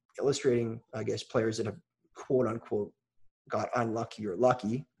illustrating, I guess, players that have quote unquote got unlucky or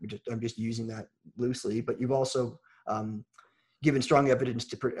lucky. I'm just using that loosely, but you've also given strong evidence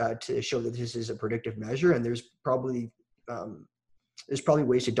to show that this is a predictive measure, and there's probably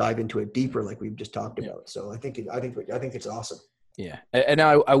ways to dive into it deeper, like we've just talked about. So I think it's awesome. Yeah. And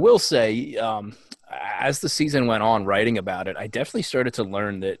I will say, as the season went on, writing about it, I definitely started to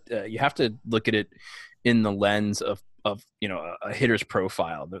learn that you have to look at it in the lens of a hitter's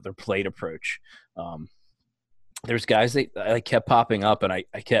profile, their plate approach. There's guys that I kept popping up, and I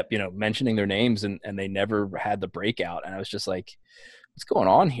kept, mentioning their names, and they never had the breakout. And I was just like, what's going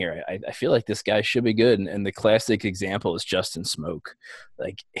on here? I feel like this guy should be good. And the classic example is Justin Smoak.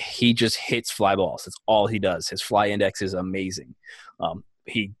 Like, he just hits fly balls. That's all he does. His fly index is amazing.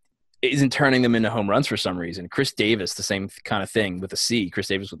 He isn't turning them into home runs for some reason. Chris Davis, the same kind of thing with a C. Chris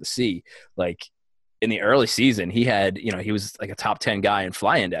Davis with a C. Like, in the early season, he had, he was like a top 10 guy in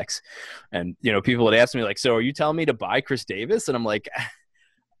fly index. And, people would ask me like, so are you telling me to buy Chris Davis? And I'm like,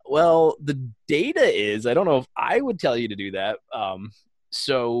 well, the data is, I don't know if I would tell you to do that.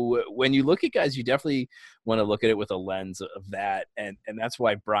 So when you look at guys, you definitely want to look at it with a lens of that. And that's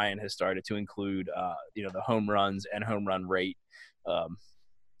why Brian has started to include, the home runs and home run rate.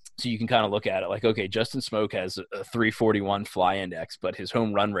 So you can kind of look at it like, okay, Justin Smoak has a 341 fly index, but his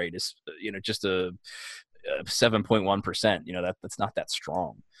home run rate is, just a 7.1%. That's not that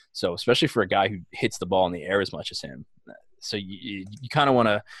strong. So especially for a guy who hits the ball in the air as much as him. So you kind of want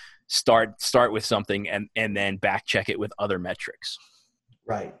to start with something and then back check it with other metrics.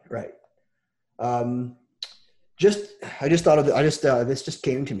 Right. This just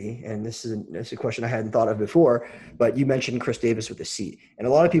came to me, and this is a question I hadn't thought of before, but you mentioned Chris Davis with a C, and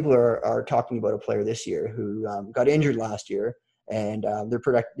a lot of people are talking about a player this year who got injured last year, and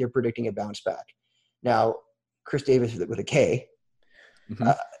they're predicting a bounce back. Now, Chris Davis with a K.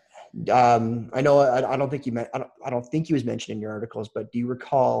 Mm-hmm. I know I don't think he was mentioned in your articles, but do you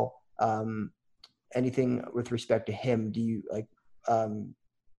recall anything with respect to him? Do you like?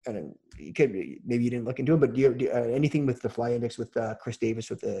 And maybe you didn't look into him, but do you anything with the fly index with Chris Davis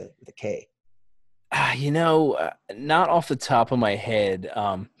with the K? Not off the top of my head.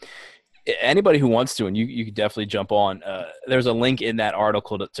 Anybody who wants to, and you could definitely jump on. There's a link in that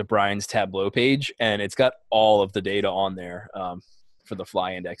article to Brian's Tableau page, and it's got all of the data on there for the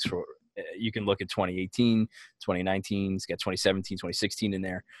fly index. You can look at 2018, 2019. It's got 2017, 2016 in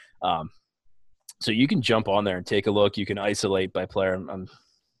there. So you can jump on there and take a look. You can isolate by player. I'm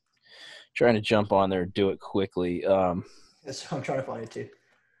trying to jump on there and do it quickly. Yes, I'm trying to find it too.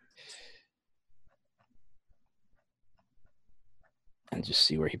 And just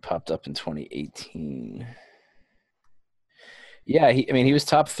see where he popped up in 2018. Yeah, he was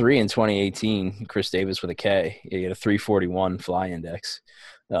top 3 in 2018. Chris Davis with a K. He had a 341 fly index.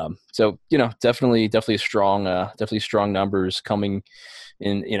 So definitely strong numbers coming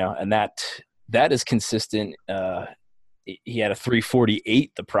in. And that is consistent. He had a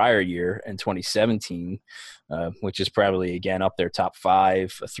 348 the prior year in 2017, which is probably again up there top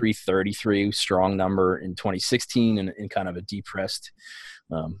 5. A 333 strong number in 2016, and in kind of a depressed.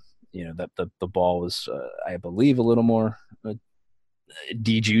 That the ball was, I believe, a little more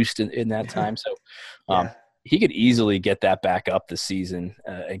de-juiced in that time. So Yeah. he could easily get that back up this season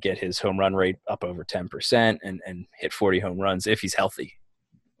and get his home run rate up over 10% and hit 40 home runs if he's healthy.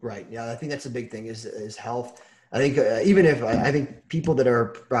 Right. Yeah, I think that's the big thing is health. I think even if I think people that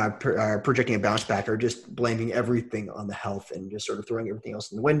are projecting a bounce back are just blaming everything on the health and just sort of throwing everything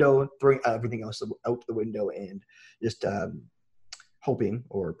else in the window, throwing everything else out the window, and just hoping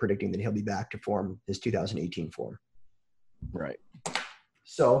or predicting that he'll be back to form, his 2018 form. Right.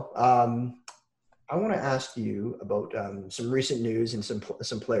 So I want to ask you about some recent news and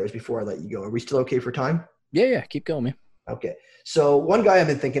some players before I let you go. Are we still okay for time? Yeah. Keep going, man. Okay. So one guy I've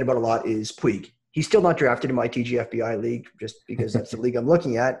been thinking about a lot is Puig. He's still not drafted in my TGFBI league just because that's the league I'm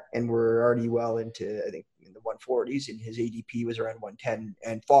looking at. And we're already well into, I think, in the 140s, and his ADP was around 110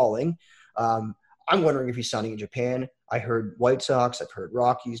 and falling. I'm wondering if he's signing in Japan. I heard White Sox. I've heard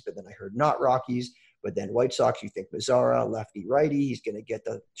Rockies, but then I heard not Rockies. But then White Sox, you think Mazzara, lefty, righty. He's going to get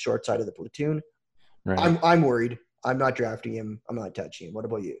the short side of the platoon. Right. I'm worried. I'm not drafting him. I'm not touching him. What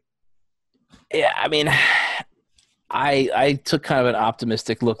about you? Yeah, I mean, I took kind of an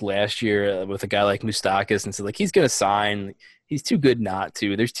optimistic look last year with a guy like Moustakas and said, like, he's going to sign. He's too good not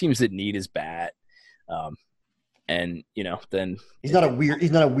to. There's teams that need his bat. And, then he's not a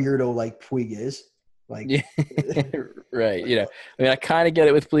weirdo like Puig is. Like, yeah, right. I mean, I kind of get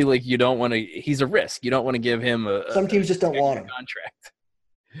it with Puig. Like, you don't want to. He's a risk. You don't want to give him some teams just don't want him. Contract.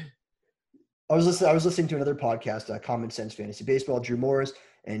 I was listening to another podcast, Common Sense Fantasy Baseball, Drew Morris,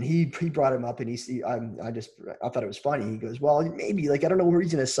 and he brought him up, and I thought it was funny. He goes, well, maybe, like, I don't know where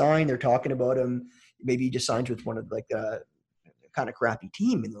he's going to sign. They're talking about him. Maybe he just signs with one of kind of crappy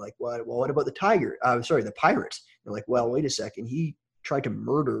team. And they're like, what about the the Pirates? They're like, well, wait a second. He tried to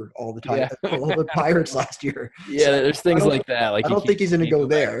murder all the Pirates last year. Yeah, so there's things like that. Like, I don't think he's going to go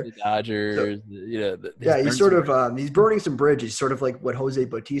there. The Dodgers, he's sort of he's burning some bridges, sort of like what Jose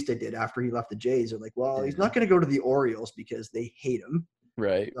Bautista did after he left the Jays. They're like, well, he's not going to go to the Orioles because they hate him.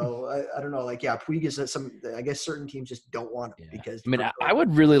 Right. So I don't know. Like, yeah, Puig is I guess certain teams just don't want him because. I mean, I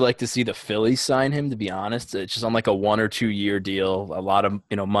would really like to see the Phillies sign him. To be honest, it's just on like a 1 or 2 year deal. A lot of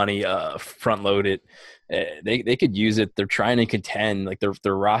money front loaded. They could use it. They're trying to contend. Like their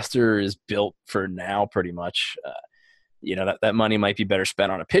roster is built for now, pretty much. That money might be better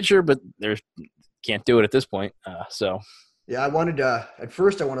spent on a pitcher, but they can't do it at this point. Yeah, I wanted at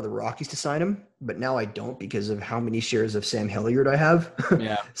first I wanted the Rockies to sign him, but now I don't because of how many shares of Sam Hilliard I have.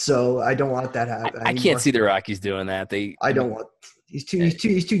 Yeah. So I don't want that to happen. I can't see the Rockies doing that. He's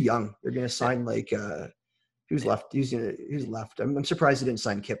too young. They're going to sign who's left? Who's left? I'm surprised they didn't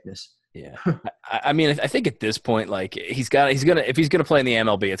sign Kipnis. Yeah. I mean, I think at this point, like if he's gonna play in the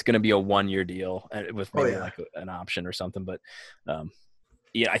MLB, it's gonna be a 1 year deal with maybe like an option or something. But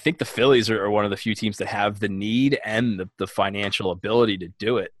I think the Phillies are one of the few teams that have the need and the financial ability to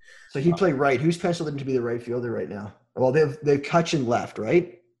do it. So he played right. Who's penciled in to be the right fielder right now? Well, they've Kutchin left,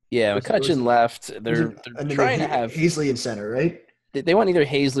 right? Yeah, McCutchen left. They're trying to have Hazley in center, right? They want either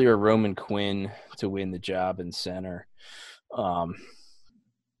Hazley or Roman Quinn to win the job in center.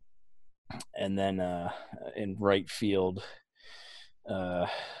 And then in right field,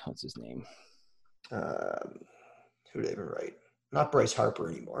 what's his name? Who did they write? Not Bryce Harper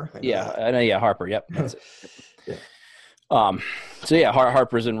anymore. I know. Yeah, Harper. Yep, that's it. Yeah. So yeah,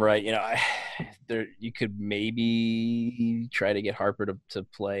 Harper's in right. You could maybe try to get Harper to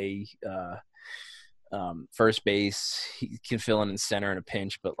play first base. He can fill in center in a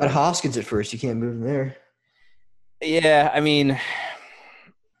pinch, but Hoskins at first, you can't move him there. Yeah, I mean.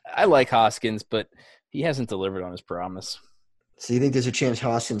 I like Hoskins, but he hasn't delivered on his promise. So you think there's a chance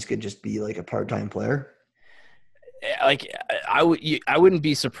Hoskins could just be like a part-time player? Like I wouldn't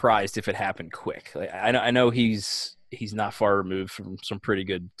be surprised if it happened quick. Like I know he's not far removed from some pretty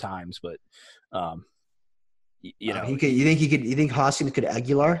good times, but you think Hoskins could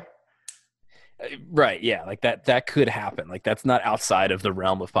Aguilar? Right, yeah, like that could happen. Like that's not outside of the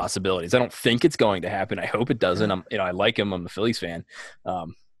realm of possibilities. I don't think it's going to happen. I hope it doesn't. I like him. I'm a Phillies fan.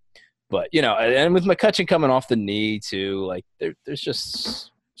 But and with McCutchen coming off the knee too, like there's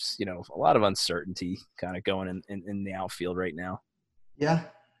just a lot of uncertainty kind of going in the outfield right now. Yeah,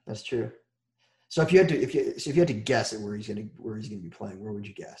 that's true. So if you had to guess at where he's gonna be playing, where would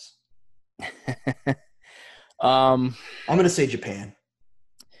you guess? um, I'm gonna say Japan.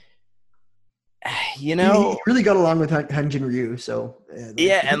 You He know, really got along with Hyunjin Ryu, so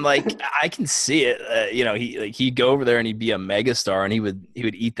yeah, and like I can see it. You know, he'd go over there and he'd be a megastar, and he would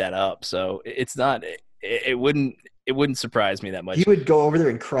eat that up. So it's not. It wouldn't surprise me that he much. would go over there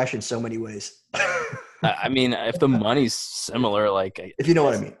and crush in so many ways. I mean, if the money's similar, like If you know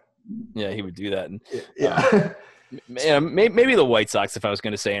what I mean. yeah, he would do that. And Yeah. maybe the White Sox, if I was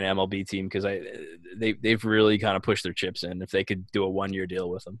going to say an MLB team, because they've really kind of pushed their chips in. If they could do a 1-year deal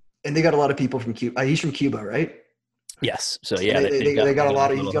with him, And they got a lot of people from Cuba. He's from Cuba, right? yes. So yeah, they got a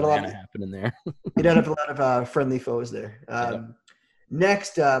lot of. He's got a lot of happening there. He'd have a lot of friendly foes there. Yeah.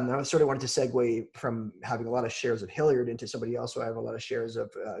 Next, I sort of wanted to segue from having a lot of shares of Hilliard into somebody else who I have a lot of shares of,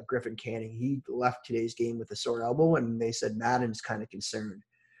 Griffin Canning. He left today's game with a sore elbow, and they said Madden's kind of concerned.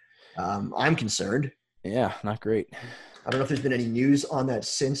 I'm concerned. Yeah, not great. I don't know if there's been any news on that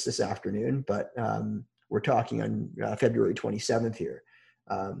since this afternoon, but we're talking on February 27th here.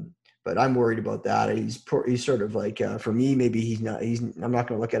 But I'm worried about that. He's sort of like, for me, maybe he's not. I'm not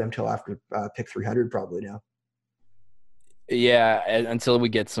going to look at him until after pick 300 probably now. Yeah, until we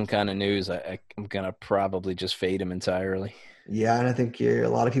get some kind of news, I'm gonna probably just fade him entirely. Yeah, and I think a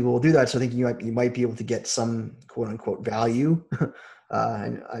lot of people will do that. So I think you might be able to get some quote unquote value.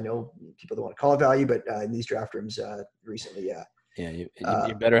 And I know people don't want to call it value, but in these draft rooms recently, yeah. Yeah, you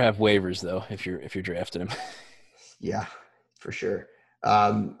better have waivers though if you're drafting him. Yeah, for sure.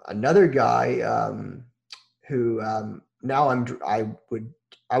 Another guy who now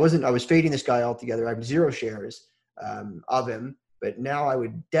I was fading this guy altogether. I have 0 shares of him, but now I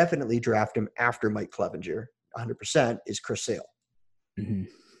would definitely draft him after Mike Clevenger. 100% is Chris Sale.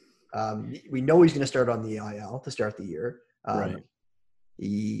 Mm-hmm. We know he's going to start on the IL to start the year. Right.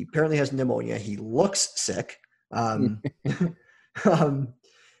 He apparently has pneumonia. He looks sick. And I'm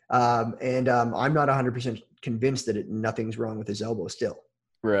not 100% convinced that nothing's wrong with his elbow still.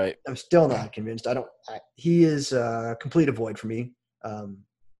 Right. I'm still not convinced. He is a complete avoid for me,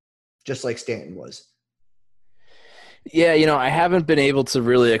 just like Stanton was. Yeah, I haven't been able to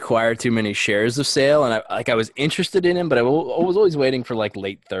really acquire too many shares of Sale, and I was interested in him, but I was always waiting for like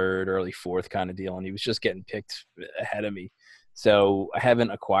late 3rd, early 4th kind of deal, and he was just getting picked ahead of me. So I haven't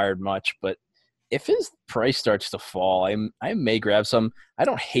acquired much, but if his price starts to fall, I may grab some. I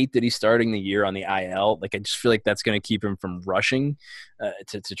don't hate that he's starting the year on the IL. Like I just feel like that's going to keep him from rushing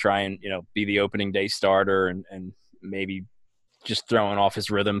to try and be the opening day starter and maybe just throwing off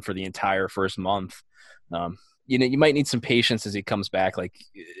his rhythm for the entire first month. You might need some patience as he comes back. Like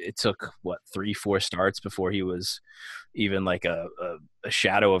it took 3-4 starts before he was even like a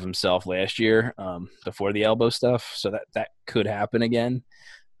shadow of himself last year before the elbow stuff. So that could happen again.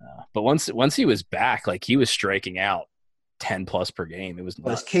 But once he was back, like he was striking out 10+ per game. It was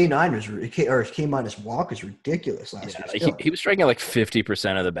nuts. His K9 or his K- walk was ridiculous last year. Like he was striking out like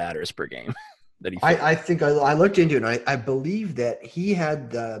 50% of the batters per game that he. I think I looked into it. And I believe that he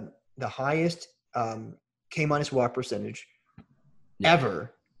had the highest K- walk percentage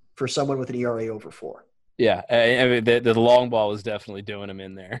ever for someone with an ERA over 4. Yeah, I mean, the long ball was definitely doing him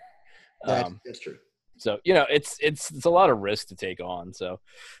in there. That's true. So it's a lot of risk to take on. So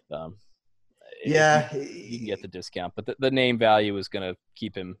yeah, you can get the discount, but the name value is going to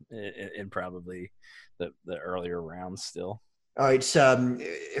keep him in probably the earlier rounds still. All right. So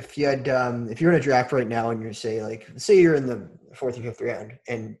if you're in a draft right now and say you're in the 4th or 5th round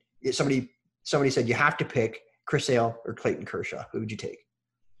and somebody said you have to pick Chris Sale or Clayton Kershaw, who would you take?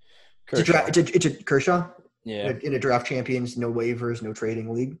 Kershaw. It's a Kershaw. Yeah. In a draft champions, no waivers, no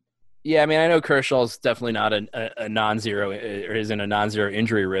trading league. Yeah, I mean, I know Kershaw's definitely not a non-zero or isn't a non-zero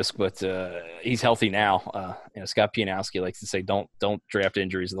injury risk, but he's healthy now. Scott Pianowski likes to say, "Don't draft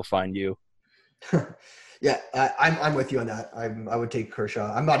injuries; they'll find you." Yeah, I'm with you on that. I would take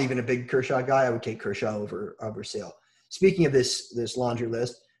Kershaw. I'm not even a big Kershaw guy. I would take Kershaw over Sale. Speaking of this laundry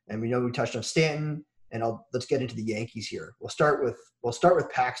list, and we know we touched on Stanton, and let's get into the Yankees here. We'll start with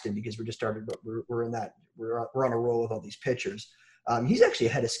Paxton because we just started, but we're on a roll with all these pitchers. He's actually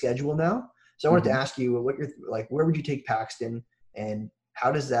ahead of schedule now. So I wanted to ask you where would you take Paxton, and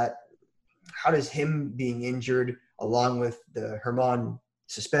how does him being injured along with the Herman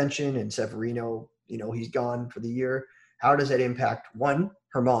suspension and Severino, he's gone for the year. How does that impact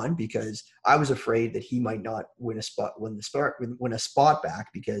Herman? Because I was afraid that he might not win a spot back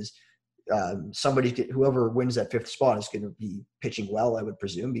because whoever wins that 5th spot is going to be pitching well, I would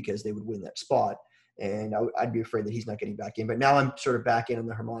presume, because they would win that spot. And I'd be afraid that he's not getting back in. But now I'm sort of back in on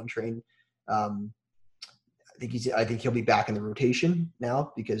the Herman train. I think he'll be back in the rotation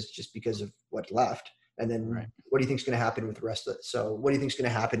now because of what left. And then Right. what do you think is going to happen with the rest of it? So what do you think is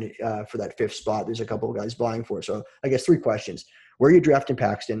going to happen for that fifth spot? There's a couple of guys vying for it. So I guess 3 questions. Where are you drafting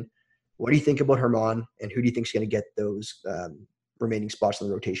Paxton? What do you think about Herman? And who do you think is going to get those remaining spots in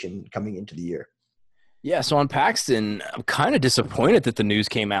the rotation coming into the year? Yeah, so on Paxton, I'm kind of disappointed that the news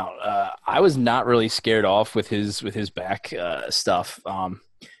came out. I was not really scared off with his back stuff.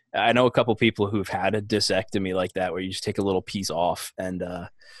 I know a couple people who've had a discectomy like that, where you just take a little piece off, and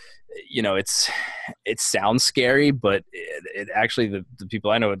it sounds scary, but it actually the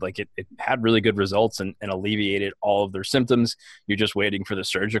people I know it had really good results and alleviated all of their symptoms. You're just waiting for the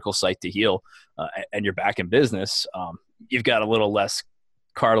surgical site to heal, and you're back in business. You've got a little less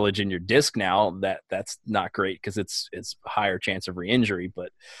cartilage in your disc now. That's not great because it's a higher chance of re-injury.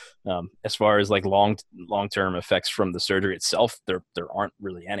 But as far as like long-term effects from the surgery itself, there aren't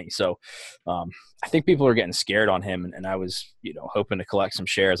really any. So I think people are getting scared on him, and I was hoping to collect some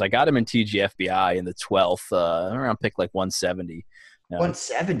shares. I got him in TGFBI in the 12th, around pick like 170.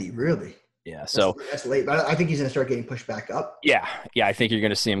 170, really? Yeah, so that's late, but I think he's going to start getting pushed back up. Yeah, I think you're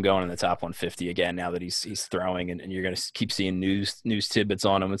going to see him going in the top 150 again now that he's throwing, and you're going to keep seeing news tidbits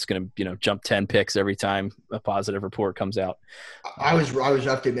on him. It's going to jump 10 picks every time a positive report comes out. I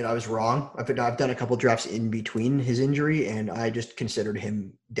have to admit I was wrong. I've done a couple drafts in between his injury, and I just considered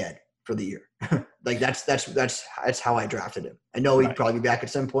him dead for the year. Like that's how I drafted him. I know he'd probably be back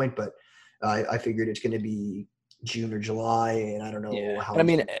at some point, but I figured it's going to be June or July, and I don't know how. I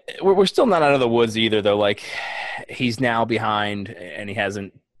mean, we're still not out of the woods either, though. Like, he's now behind, and he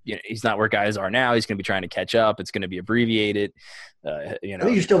hasn't. He's not where guys are now. He's going to be trying to catch up. It's going to be abbreviated. I think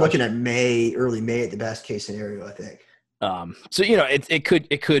you're still looking at early May at the best case scenario, I think. So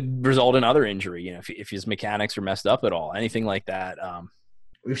it could result in other injury. If his mechanics are messed up at all, anything like that.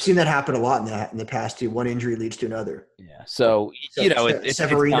 We've seen that happen a lot in the past too. One injury leads to another. Yeah. So it's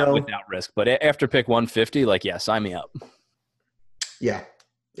not without risk. But after pick 150, sign me up. Yeah.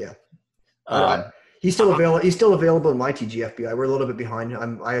 He's still available. He's still available in my TGFBI. We're a little bit behind.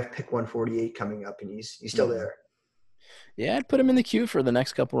 I have pick 148 coming up, and he's still there. Yeah, I'd put him in the queue for the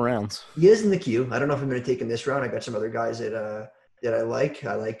next couple rounds. He is in the queue. I don't know if I'm going to take him this round. I got some other guys that I like.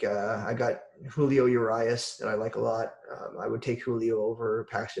 I got Julio Urias that I like a lot. I would take Julio over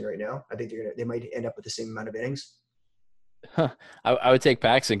Paxton right now. I think they might end up with the same amount of innings. I would take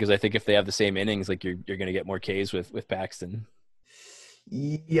Paxton because I think if they have the same innings, like you're going to get more Ks with Paxton.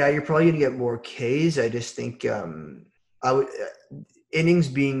 Yeah, you're probably going to get more Ks. I just think I would innings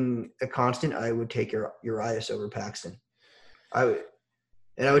being a constant. I would take Urias over Paxton. I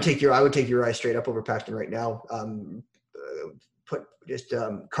would take Urias straight up over Paxton right now.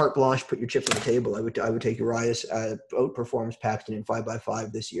 Carte blanche, put your chips on the table. I would take Urias outperforms Paxton in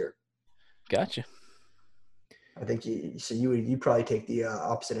 5x5 this year. Gotcha. I think you probably take the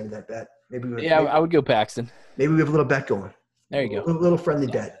opposite end of that bet. I would go Paxton. Maybe we have a little bet going. There you go. A little friendly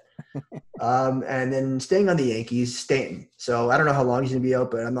bet. And then staying on the Yankees, Stanton. So I don't know how long he's going to be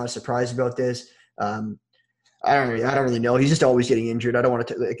out, but I'm not surprised about this. I don't really know. He's just always getting injured. I don't want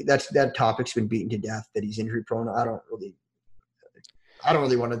to that topic's been beaten to death that he's injury prone. I don't really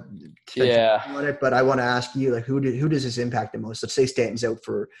want to spend on it, but I want to ask you, who does this impact the most? Let's say Stanton's out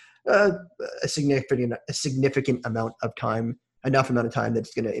for a significant amount of time, enough amount of time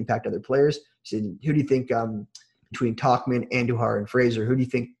that's going to impact other players. So who do you think between Tauchman, Andujar, and Frazier, who do you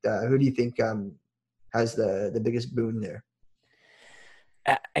think has the biggest boon there?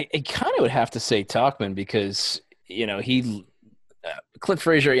 I kind of would have to say Tauchman because Clint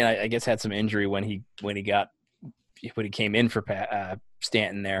Frazier, I guess had some injury when he came in for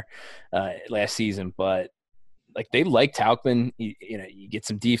Stanton there last season, but they like Tauchman. You get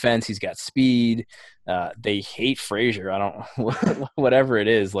some defense. He's got speed. They hate Frazier. I don't whatever it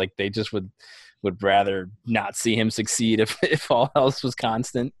is. They just would rather not see him succeed if all else was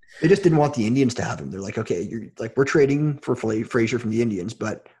constant. They just didn't want the Indians to have him. They're like, okay, we're trading for Frazier from the Indians,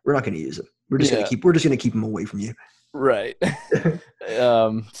 but we're not going to use him. We're just going to keep him away from you. Right.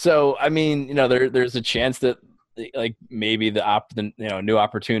 So I mean, there's a chance that maybe the new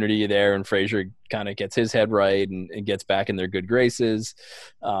opportunity there, and Frazier kind of gets his head right and gets back in their good graces.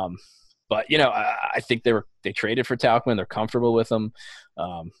 But I think they traded for Tauchman. They're comfortable with him.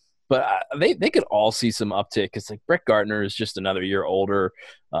 But they could all see some uptick because Brett Gardner is just another year older.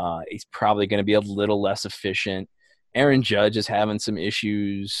 He's probably going to be a little less efficient. Aaron Judge is having some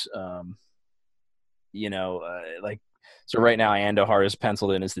issues. So right now Andujar is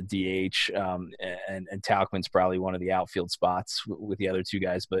penciled in as the DH, and Tauchman's probably one of the outfield spots with the other two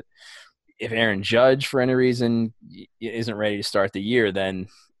guys. But if Aaron Judge for any reason isn't ready to start the year, then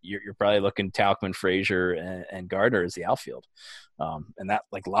you're probably looking Tauchman, Frazier, and Gardner as the outfield. And that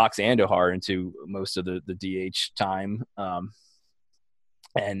like locks Andujar into most of the DH time.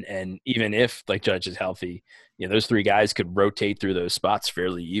 And even if like Judge is healthy, those three guys could rotate through those spots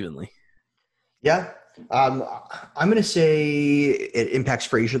fairly evenly. Yeah. I'm going to say it impacts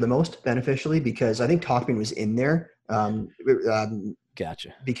Frazier the most beneficially because I think Tauchman was in there.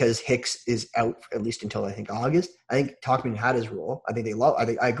 Gotcha. Because Hicks is out at least until I think August. I think Tauchman had his role. I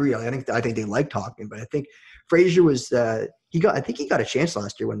agree. I think they like Tauchman, but I think Frazier was he got a chance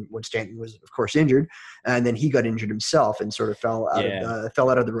last year when Stanton was of course injured, and then he got injured himself and sort of fell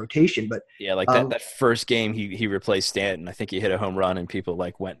out of the rotation. But yeah, like that first game he replaced Stanton. I think he hit a home run and people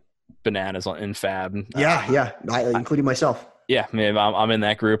like went bananas in Fab. Including myself. Yeah, man, I'm in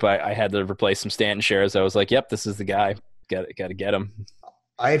that group. I had to replace some Stanton shares. I was like, yep, this is the guy. Got to get him.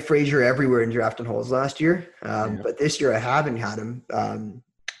 I had Frazier everywhere in drafting holes last year, but this year I haven't had him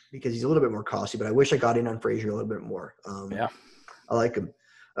because he's a little bit more costly. But I wish I got in on Frazier a little bit more. I like him.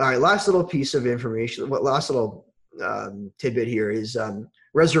 All right, last little piece of information. Last little tidbit here is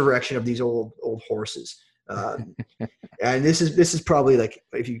resurrection of these old horses. And this is probably like,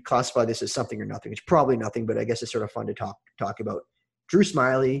 if you classify this as something or nothing, it's probably nothing. But I guess it's sort of fun to talk about. Drew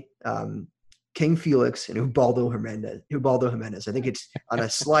Smyly. King Felix and Ubaldo Jimenez. I think it's on a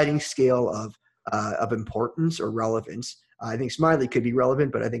sliding scale of importance or relevance. I think Smyly could be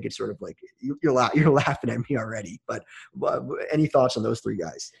relevant, but I think it's sort of like you're laughing at me already. But any thoughts on those three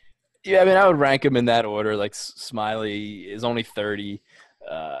guys? Yeah, I mean, I would rank him in that order. Like Smyly is only 30.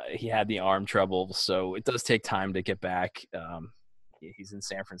 He had the arm trouble, so it does take time to get back. He's in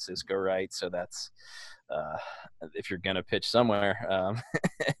San Francisco, right? So that's if you're going to pitch somewhere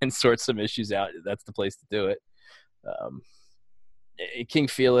and sort some issues out, that's the place to do it. King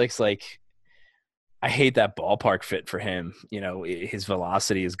Felix, like, I hate that ballpark fit for him. His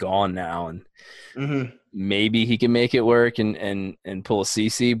velocity is gone now, and maybe he can make it work and pull a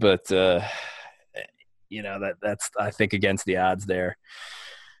CC, but that's I think against the odds there.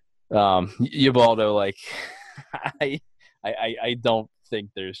 Ubaldo, like, I don't think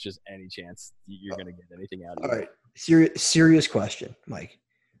there's just any chance you're going to get anything out of it. All right. Serious question, Mike.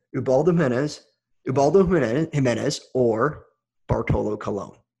 Ubaldo Jimenez, or Bartolo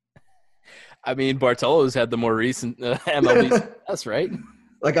Colon? I mean, Bartolo's had the more recent MLB success, right?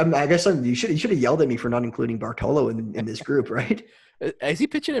 Like, you should have yelled at me for not including Bartolo in this group, right? Is he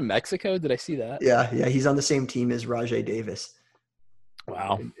pitching in Mexico? Did I see that? Yeah. He's on the same team as Rajai Davis.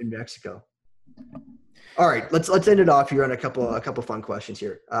 Wow. In Mexico. All right, let's end it off here on a couple fun questions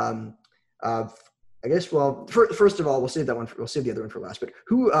here. I guess. Well, first of all, we'll save that one. We'll save the other one for last. But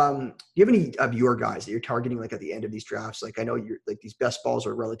who do you have any of your guys that you're targeting like at the end of these drafts? Like I know you're like these best balls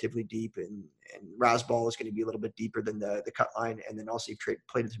are relatively deep, and Razzball is going to be a little bit deeper than the cut line, and then also you've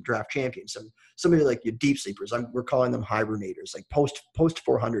played with some draft champions. Some of your like your deep sleepers. We're calling them hibernators, like post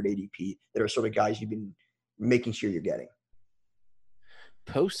 400 ADP that are sort of guys you've been making sure you're getting.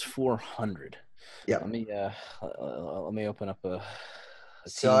 Post 400. Yeah. Let me open up a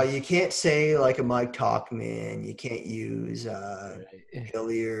so you can't say like a Mike Tauchman. You can't use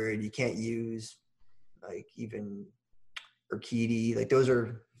Hilliard. You can't use like even Urquidy. Like those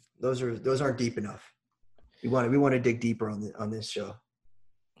aren't deep enough. We want to dig deeper on this show.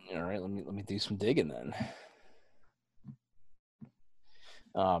 All right, let me do some digging then.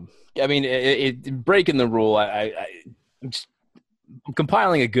 I mean, it breaking the rule. I'm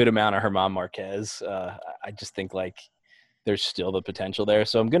compiling a good amount of German Marquez. I just think like there's still the potential there.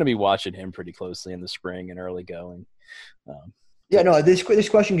 So I'm going to be watching him pretty closely in the spring and early going. This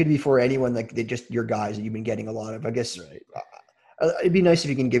question could be for anyone, like just your guys that you've been getting a lot of, I guess. Right. It'd be nice if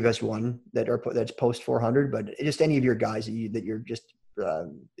you can give us one that's post 400, but just any of your guys that you're just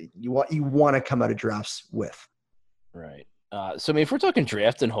you want to come out of drafts with. Right. So, I mean, if we're talking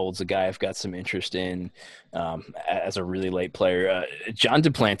draft and holds, a guy I've got some interest in as a really late player, John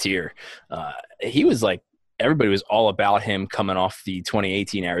Duplantier. He was like, everybody was all about him coming off the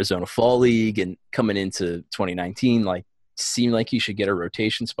 2018 Arizona Fall League and coming into 2019, like, seemed like he should get a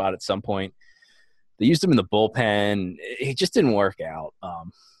rotation spot at some point. They used him in the bullpen. It just didn't work out.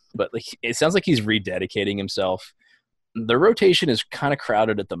 But like, it sounds like he's rededicating himself. The rotation is kind of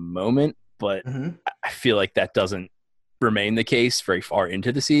crowded at the moment, but I feel like that doesn't remain the case very far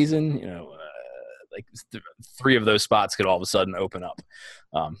into the season. Like three of those spots could all of a sudden open up.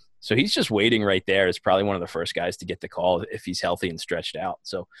 So he's just waiting right there. Is probably one of the first guys to get the call if he's healthy and stretched out.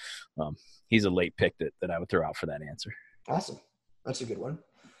 So he's a late pick that I would throw out for that answer. Awesome. That's a good one.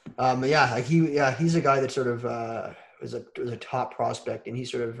 He's a guy that sort of was a top prospect, and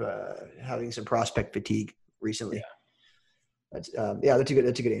he's sort of having some prospect fatigue recently. That's that's a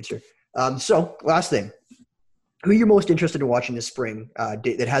good answer. So last thing, who are you most interested in watching this spring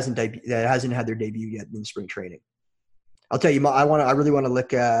that hasn't had their debut yet in spring training? I'll tell you, I really want to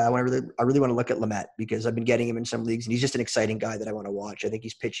look at Lamet because I've been getting him in some leagues, and he's just an exciting guy that I want to watch. I think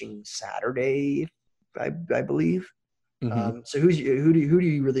he's pitching Saturday, I believe. Mm-hmm. So who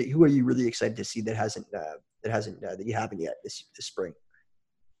are you really excited to see that you haven't yet this spring?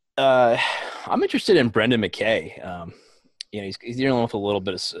 I'm interested in Brendan McKay. He's dealing with a little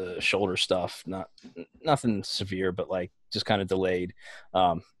bit of shoulder stuff, nothing severe, but like just kind of delayed.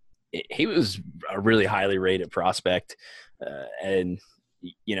 He was a really highly rated prospect, and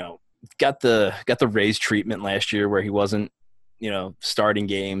got the Rays treatment last year where he wasn't starting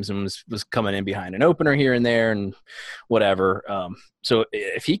games and was coming in behind an opener here and there and whatever. So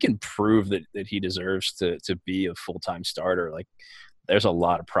if he can prove that he deserves to be a full-time starter, like there's a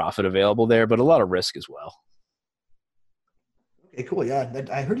lot of profit available there, but a lot of risk as well. Okay, cool. Yeah,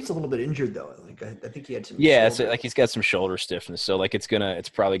 I heard he's a little bit injured though. Like I think he had some. Yeah, it's like he's got some shoulder stiffness, so like it's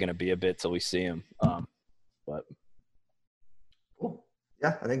probably gonna be a bit till we see him. But cool.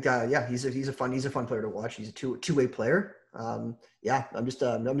 Yeah, I think he's a fun player to watch. He's a two-way player. I'm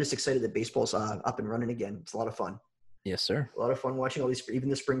just excited that baseball's up and running again. It's a lot of fun. Yes, sir. A lot of fun watching all these, even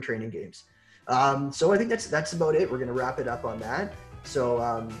the spring training games. So I think that's about it. We're gonna wrap it up on that.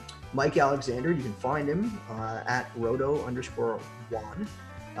 So Mike Alexander, you can find him at roto_1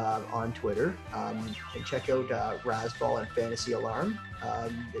 on Twitter, and check out Razzball and Fantasy Alarm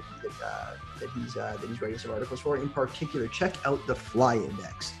that he's writing some articles for. In particular, check out the Fly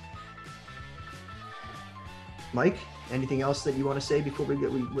Index. Mike, anything else that you want to say before we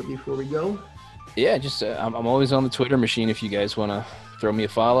go? Yeah, just I'm always on the Twitter machine if you guys want to throw me a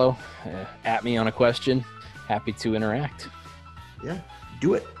follow, at me on a question. Happy to interact. Yeah,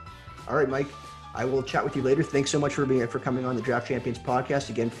 do it. All right, Mike. I will chat with you later. Thanks so much for coming on the Draft Champions podcast.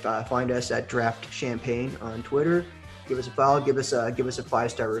 Again, find us at Draft Champagne on Twitter. Give us a follow. Give us a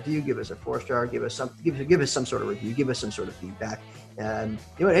 5-star review. Give us a 4-star. Give us some sort of review. Give us some sort of feedback. And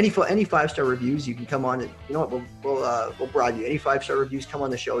any 5-star reviews, you can come on. We'll bribe you. Any 5-star reviews, come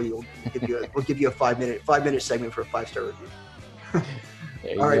on the show. We'll give you a 5-minute segment for a 5-star review.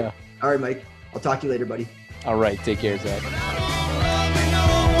 All right, Mike. I'll talk to you later, buddy. All right, take care, Zach.